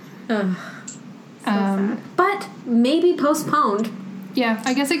canceled. Ugh. So sad. But maybe postponed. Yeah,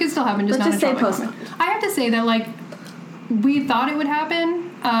 I guess it could still happen, just Let's not just in say Twilight Moment. I have to say that, like, we thought it would happen.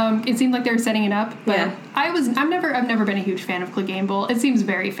 It seemed like they were setting it up, but Yeah. I've never been a huge fan of Clegane Bowl. It seems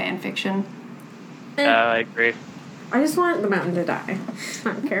very fan fiction. I agree. I just want the mountain to die.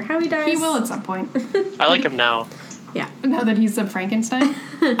 I don't care how he dies. He will at some point. I like him now. Yeah. Now that he's a Frankenstein,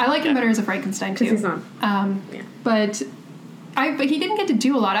 I like him better as a Frankenstein too. Because he's not. Yeah. But he didn't get to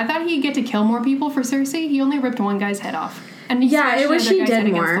do a lot. I thought he'd get to kill more people for Cersei. He only ripped one guy's head off. And he Yeah, smashed I wish another he guy's did head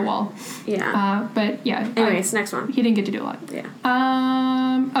against more. the wall. Yeah. But yeah. Anyways, next one. He didn't get to do a lot. Yeah.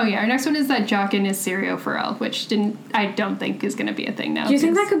 Oh yeah, our next one is that Jaqen is Syrio Forel, which I don't think is going to be a thing now. Do you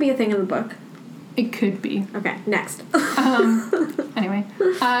think that could be a thing in the book? It could be. Okay, next. Anyway,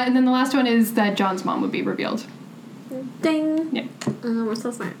 and then the last one is that Jon's mom would be revealed. Ding. Yeah. What's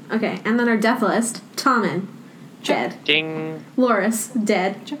last night? Okay, and then our death list. Tommen, dead. Ding. Loras,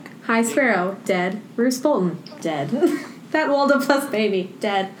 dead. Check. High Sparrow, dead. Roose Bolton, dead. That Walda plus baby,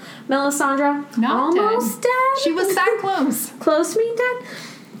 dead. Melisandre, Not almost dead. She was that close. Close to being dead.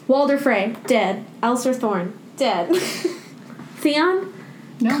 Walder Frey, dead. Elser Thorne, dead. Theon,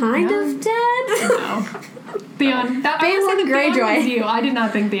 No, kind no. of dead. No. Theon. I Theon would say that Greyjoy. Theon was you. I did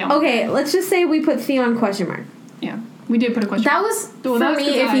not think Theon. Okay, let's just say we put Theon question mark. Yeah. We did put a question. That was Well, for that was me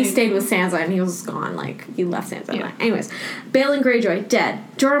 'cause if he I- stayed with Sansa and he was gone, like he left Sansa. Yeah. Anyways, Balon Greyjoy dead.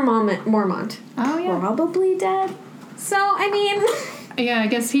 Jorah Mormont Oh, yeah. probably dead. So I mean, Yeah, I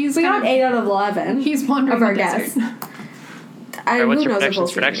guess he's we kind got 8 out of 11. He's wandering of our the guests. desert. Alright, what's who your knows if predictions we'll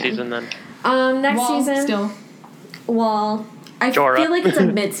for see next him again. season then? Next Wall, season, still. Wall. I Jorah. feel like it's a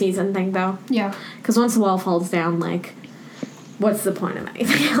mid-season thing though, Yeah. because once the wall falls down, like, what's the point of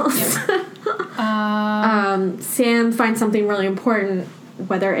anything else? Sam finds something really important,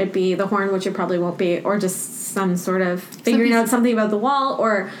 whether it be the horn, which it probably won't be, or just some sort of figuring out something about the wall,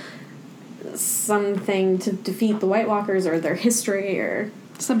 or something to defeat the White Walkers, or their history, or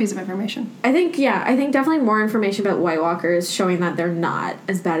Some piece of information. I think definitely more information about White Walkers, showing that they're not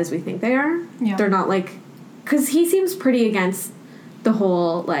as bad as we think they are. Yeah. They're not like, because he seems pretty against the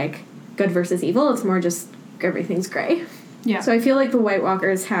whole like good versus evil. It's more just everything's gray. Yeah. So I feel like the White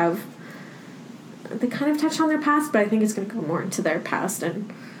Walkers they kind of touch on their past, but I think it's going to go more into their past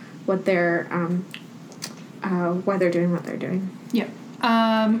and what they're why they're doing what they're doing. Yeah.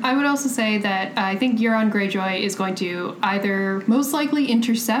 I would also say that I think Euron Greyjoy is going to either most likely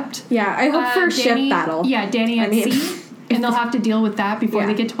intercept. Yeah, I hope for a ship Dany- battle. Yeah, Dany at sea, and they'll have to deal with that before Yeah.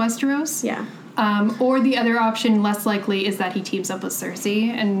 they get to Westeros. Yeah. Or the other option, less likely, is that he teams up with Cersei,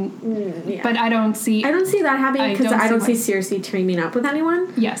 and Yeah. but I don't see. I don't see that happening because I don't see why. Cersei teaming up with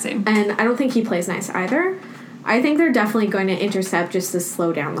anyone. Yeah, same. And I don't think he plays nice either. I think they're definitely going to intercept just to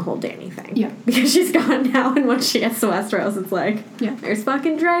slow down the whole Dany thing. Yeah. Because she's gone now, and once she gets to Westeros, it's like, Yeah. there's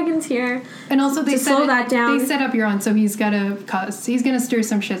fucking dragons here. And also, they To slow that down. They set up Euron, so he's gonna stir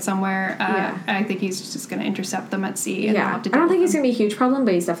some shit somewhere. Yeah. I think he's just gonna intercept them at sea. And they'll Yeah. have to I don't deal think with he's them. going to be a huge problem,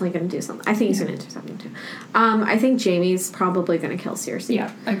 but he's definitely going to do something. I think he's going to intercept them too. I think Jaime's probably going to kill Cersei.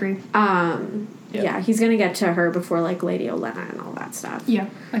 Yeah, I agree. Yeah, he's going to get to her before, like, Lady Olenna and all that stuff. Yeah,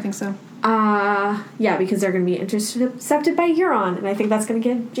 I think so. Yeah, because they're going to be intercepted by Euron, and I think that's going to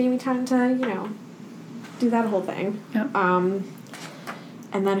give Jaime time to, do that whole thing. Yeah.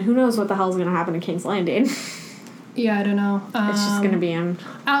 And then who knows what the hell's going to happen to King's Landing. Yeah, I don't know. It's just going to be in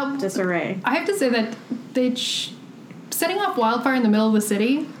disarray. I have to say that setting off wildfire in the middle of the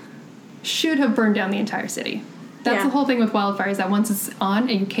city should have burned down the entire city. That's Yeah. the whole thing with wildfire, is that once it's on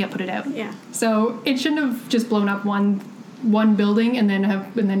and you can't put it out. Yeah. So it shouldn't have just blown up one building and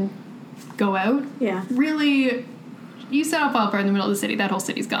then go out. Yeah. Really, you set off wildfire in the middle of the city, that whole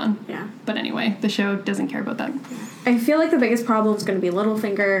city's gone. Yeah. But anyway, the show doesn't care about that. I feel like the biggest problem is going to be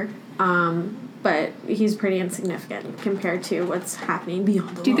Littlefinger, but he's pretty insignificant compared to what's happening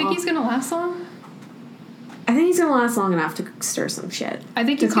beyond the Do you wall. think he's gonna last long? I think he's gonna last long enough to stir some shit. I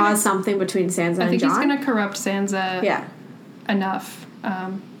think to he's cause something between Sansa and Jon. I think he's gonna corrupt Sansa. Yeah. Enough.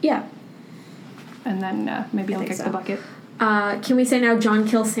 Yeah. And then maybe he'll kick the bucket. Can we say now Jon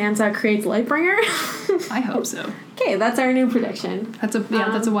kills Sansa, creates Lightbringer? I hope so. Okay, that's our new prediction. That's a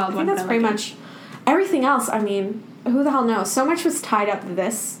wild one. I think that's pretty much everything else. I mean, who the hell knows? So much was tied up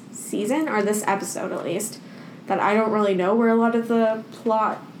this season, or this episode at least, that I don't really know where a lot of the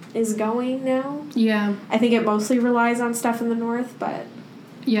plot is going now. Yeah. I think it mostly relies on stuff in the north, but...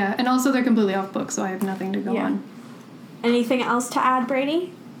 Yeah, and also they're completely off book, so I have nothing to go on. Anything else to add,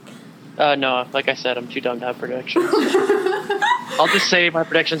 Brady? No, like I said, I'm too dumb to have predictions. I'll just say my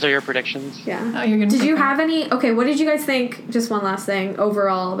predictions are your predictions. Yeah. Oh, you're gonna did you have any... Okay, what did you guys think, just one last thing,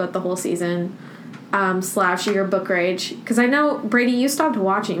 overall about the whole season, / your book rage? Because I know, Brady, you stopped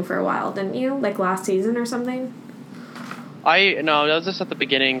watching for a while, didn't you? Like last season or something? No, that was just at the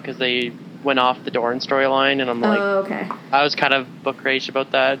beginning because they went off the Dorne storyline, and I'm like, oh, okay. I was kind of book raged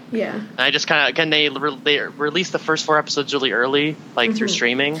about that. Yeah. And I just kind of, again, they released the first 4 episodes really early, like through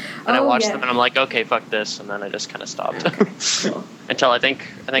streaming, and I watched them, and I'm like, okay, fuck this, and then I just kind of stopped. Okay, cool. Until I think.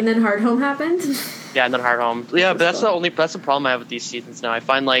 And then Hard Home happened? Yeah, and then Hard Home. Yeah, but that's the problem I have with these seasons now. I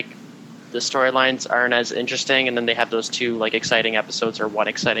find like the storylines aren't as interesting, and then they have those 2 like exciting episodes or 1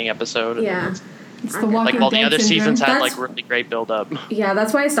 exciting episode. And Yeah. It's the Walking like all Dead the other syndrome. seasons had like really great build up. Yeah,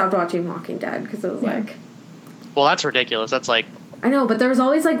 that's why I stopped watching Walking Dead, because it was like... Well, that's ridiculous. That's like... I know, but there was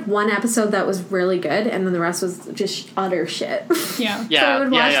always like one episode that was really good, and then the rest was just utter shit. Yeah. Yeah, so I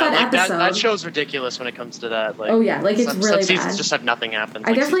would watch that like episode. that show's ridiculous when it comes to that. Like, oh yeah, like it's some really seasons bad. just have nothing happen.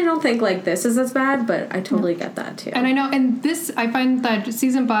 I definitely don't think like this is as bad, but I totally get that too. And I know, and this, I find that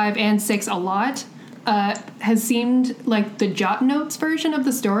season 5 and 6 a lot has seemed like the Jot Notes version of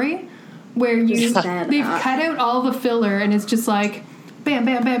the story, where they've cut out all the filler, and it's just like, bam,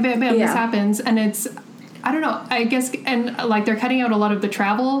 bam, bam, bam, bam, this happens, and it's, I don't know, I guess, and like they're cutting out a lot of the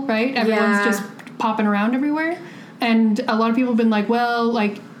travel, right? Everyone's just popping around everywhere, and a lot of people have been like, well,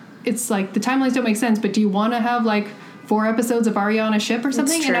 like, it's like the timelines don't make sense, but do you want to have like 4 episodes of Arya on a ship or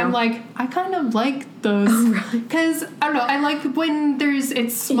something? And I'm like, I kind of like those, because I don't know, I like when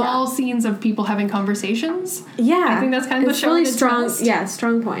it's small scenes of people having conversations. Yeah, I think that's kind of it's the show really at its strong. best. Yeah,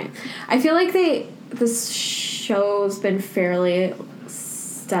 strong point. I feel like this show's been fairly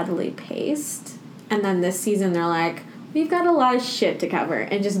steadily paced, and then this season they're like, we've got a lot of shit to cover,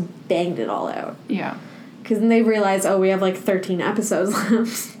 and just banged it all out. Yeah, because then they realized, oh, we have like 13 episodes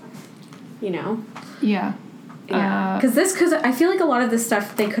left. You know. Yeah. Yeah, because I feel like a lot of this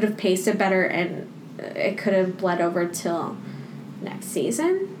stuff they could have paced it better, and it could have bled over till next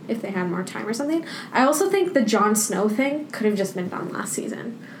season if they had more time or something. I also think the Jon Snow thing could have just been done last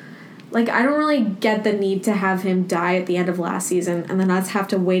season. Like, I don't really get the need to have him die at the end of last season and then us have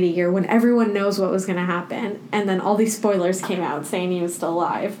to wait a year when everyone knows what was going to happen, and then all these spoilers came out saying he was still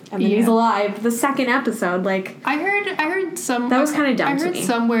alive, and then he's alive the second episode. Like, I heard some that was kind of dumb to me. I heard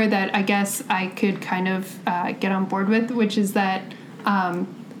somewhere that I guess I could kind of get on board with, which is that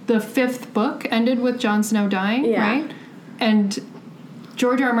the 5th book ended with Jon Snow dying, right? And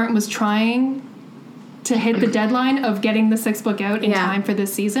George R. R. Martin was trying to hit the deadline of getting the 6th book out in time for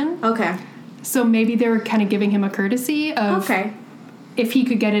this season. Okay. So maybe they were kind of giving him a courtesy of if he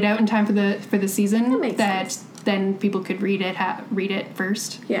could get it out in time for the season, that then people could read it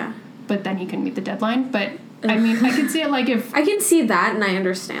first. Yeah. But then he couldn't meet the deadline. But I mean, I can see it like if I can see that, and I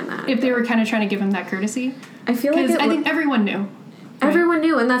understand that. If they were kind of trying to give him that courtesy, I feel like I think everyone knew. Everyone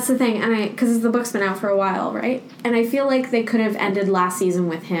knew, and that's the thing. And because the book's been out for a while, right? And I feel like they could have ended last season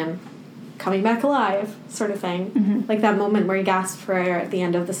with him coming back alive, sort of thing. Mm-hmm. Like that moment where he gasped for air at the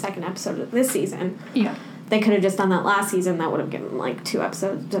end of the 2nd episode of this season. Yeah. They could have just done that last season. That would have given like 2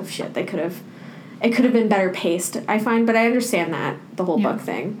 episodes of shit. It could have been better paced, I find, but I understand that, the whole book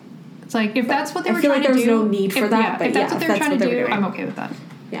thing. It's like, if that's what they were trying to do. I feel like there was no need for that, but if that's what they were trying to do, I'm okay with that.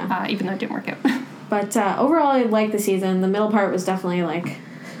 Yeah. Even though it didn't work out. But overall, I liked the season. The middle part was definitely like,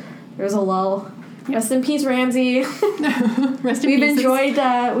 there was a lull. Yep. Rest in peace, Ramsay. Rest in we've pieces.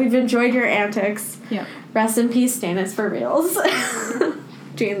 enjoyed your antics. Yeah. Rest in peace, Stannis for reals.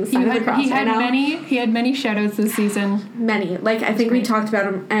 Doing the sign of the cross right now. He had many shadows this season. Many. Like, I think we talked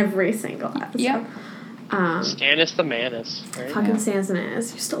about him every single episode. Yep. Stannis the Manus. Right? Fucking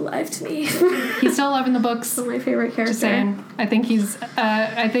Stannis, you're still alive to me. He's still alive in the books. Still my favorite character. Just saying. I think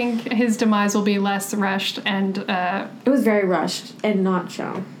I think his demise will be less rushed and. It was very rushed and not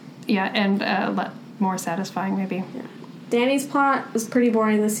shown. Yeah, and more satisfying maybe. Yeah. Dany's plot was pretty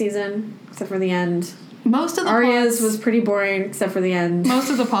boring this season, except for the end. Most of the Arya's plots was pretty boring, except for the end. Most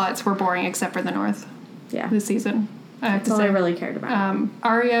of the plots were boring, except for the North. Yeah. This season. I have That's to all say. I really cared about.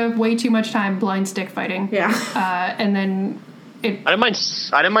 Arya, way too much time blind stick fighting. Yeah. And then it. I didn't mind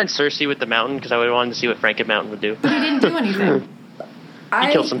Cersei with the mountain because I would have wanted to see what Franken Mountain would do. But he didn't do anything. He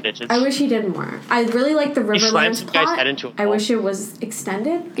killed some bitches. I wish he did more. I really like the He slammed Riverlands some guy's plot. head into a I wall. wish it was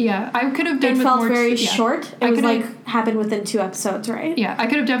extended. Yeah, I could have done It with felt more. very yeah. short. I It was could like happened within 2 episodes, right? Yeah, I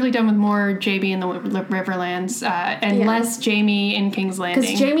could have definitely done with more JB in the Riverlands and Yeah. less Jamie in King's Landing.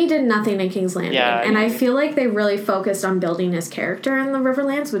 Because Jamie did nothing in King's Landing. Yeah, and I yeah. feel like they really focused on building his character in the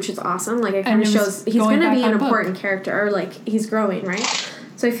Riverlands, which is awesome. Like, it kind And of it was shows he's going going to back be an on book. important character, or, like, he's growing, right?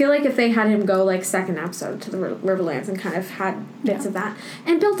 So I feel like if they had him go, like, second episode to the Riverlands and kind of had bits of that,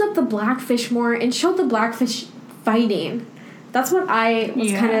 and built up the Blackfish more and showed the Blackfish fighting, that's what I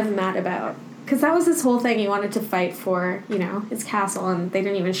was kind of mad about. Because that was his whole thing. He wanted to fight for, you know, his castle, and they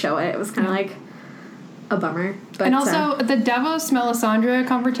didn't even show it. It was kind of like a bummer. But, and also, the Davos Melisandre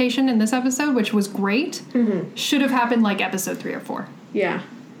confrontation in this episode, which was great, should have happened like episode 3 or 4. yeah.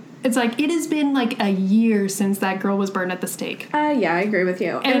 It's like, it has been like a year since that girl was burned at the stake. Yeah, I agree with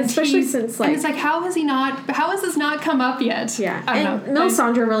you. And especially since, like... And it's like, how has this not come up yet? Yeah. I And don't know.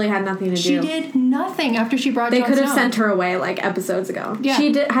 Melisandre really had nothing to do. She did nothing after she brought They Jon could have Snow. sent her away, like, episodes ago. Yeah.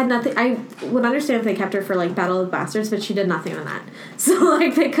 She had nothing... I would understand if they kept her for, like, Battle of the Bastards, but she did nothing on that. So,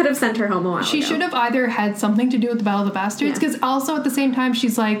 like, they could have sent her home a while She ago. should have either had something to do with the Battle of the Bastards, Yeah. because also at the same time,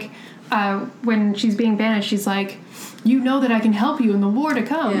 she's like, when she's being banished, she's like, you know that I can help you in the war to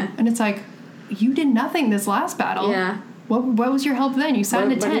come. Yeah. And it's like, you did nothing this last battle. Yeah. What was your help then? You sat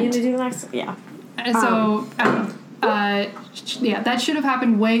in a What are you tent. going to do next? Yeah. And so, yeah, that should have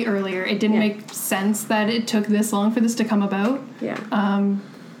happened way earlier. It didn't Yeah. make sense that it took this long for this to come about. Yeah.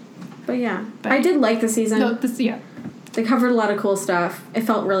 But yeah. but- I did like the season. No, yeah. They covered a lot of cool stuff. It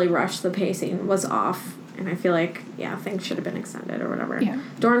felt really rushed. The pacing was off. And I feel like, yeah, things should have been extended or whatever. Yeah.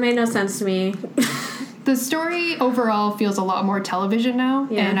 Dorne made no sense to me. The story overall feels a lot more television now.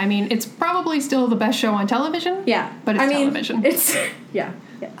 Yeah. And I mean, it's probably still the best show on television. Yeah. But it's I mean, television. It's, yeah.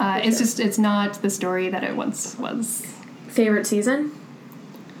 It's just, it's not the story that it once was. Favorite season?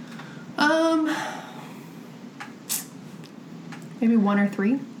 Maybe 1 or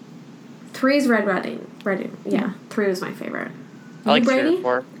 3. 3 is Red Wedding. Yeah. 3 was my favorite. I like You, 3 Brady? or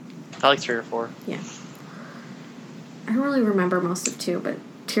 4. I like 3 or 4. Yeah. I don't really remember most of 2, but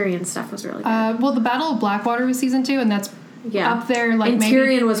Tyrion stuff was really good. Well, the Battle of Blackwater was season 2, and that's yeah. up there. Like and maybe,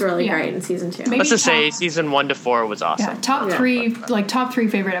 Tyrion was really yeah. great in season 2. Maybe Let's just say top- season 1 to 4 was awesome. Yeah, top Yeah. 3, like top 3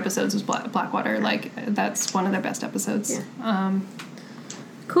 favorite episodes was Blackwater. Like that's one of their best episodes. Yeah.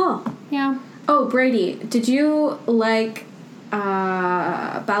 Cool. Yeah. Oh, Brady, did you like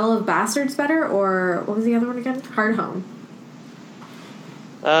Battle of Bastards better, or what was the other one again? Hard Home.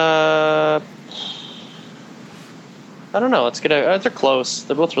 I don't know. Let's get they're close.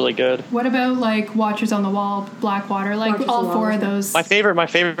 They're both really good. What about like Watchers on the Wall, Blackwater? Like Watchers all on the 4 Wall of was those. My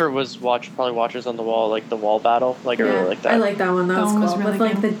favorite was probably Watchers on the Wall, like the wall battle. Like I really like that. I like that one. That That was one cool. was really With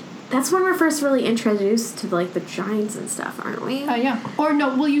like good. that's when we're first really introduced to like the giants and stuff, aren't we? Yeah. Or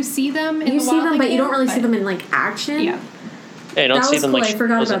no, will you see them in You the see them, Wildling but you don't game? really see them in like action. Yeah. Yeah, you don't That see was them cool. like I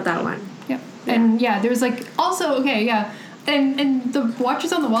forgot close about up. that one. Yeah. And yeah, there's like also okay, yeah. And the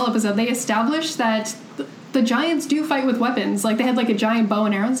Watchers on the Wall episode, they established that the giants do fight with weapons. Like they had like a giant bow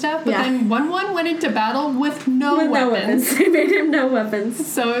and arrow and stuff, but Yeah. then one went into battle with no With weapons. no weapons. They made him no weapons.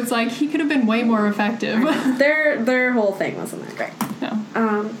 So it's like he could have been way more effective. Their whole thing wasn't that great.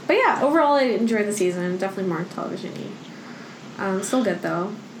 No. But yeah, overall I enjoyed the season. Definitely more television-y. Still good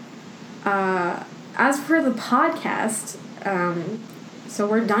though. As for the podcast, so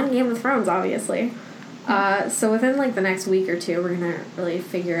we're done Game of Thrones, obviously. So within like the next week or two, we're gonna really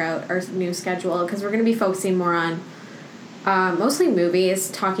figure out our new schedule because we're gonna be focusing more on mostly movies,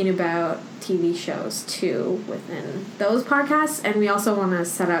 talking about TV shows too within those podcasts, and we also want to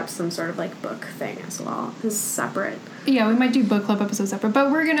set up some sort of like book thing as well, as separate. Yeah, we might do book club episodes separate, but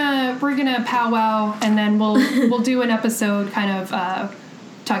we're gonna powwow, and then we'll do an episode kind of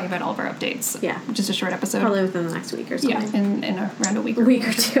talking about all of our updates. Yeah. Just a short episode. Probably within the next week or Yeah, something. in around a week. A week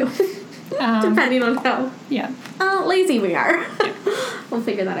or two. Depending on how Yeah. lazy we are. We'll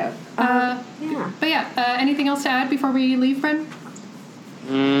figure that out. Yeah. But yeah, anything else to add before we leave, Brent?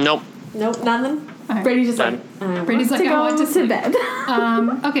 Nope. Nope, nothing. All right. Brady's just Done. like, Brady's wants like, to I go want to to sleep. bed.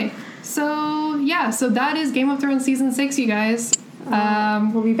 Okay. So that is Game of Thrones season 6, you guys.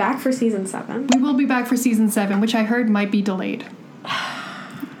 We'll be back for season 7. We will be back for season 7, which I heard might be delayed.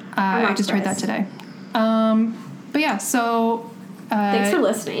 I not just heard that surprised. today. But yeah, so Thanks for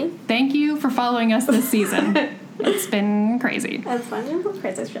listening. thank you for following us this season. It's been crazy. That's fun. It was a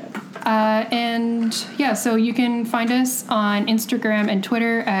crazy show. And yeah, so you can find us on Instagram and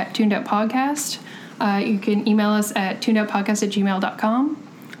Twitter at Tuned Up Podcast. You can email us at tunedoutpodcast@gmail.com.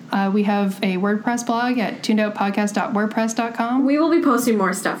 We have a WordPress blog at tunedoutpodcast.wordpress.com. We will be posting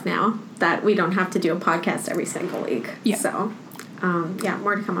more stuff now that we don't have to do a podcast every single week. Yeah. So,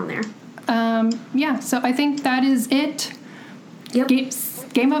 more to come on there. So I think that is it. Yep.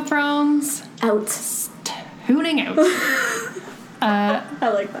 Game of Thrones. Out. Tuning out. I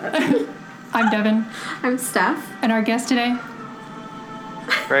like that. I'm Devin. I'm Steph. And our guest today.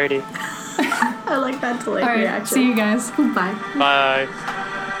 Brady. I like that delayed All right, reaction. see you guys. Bye. Bye.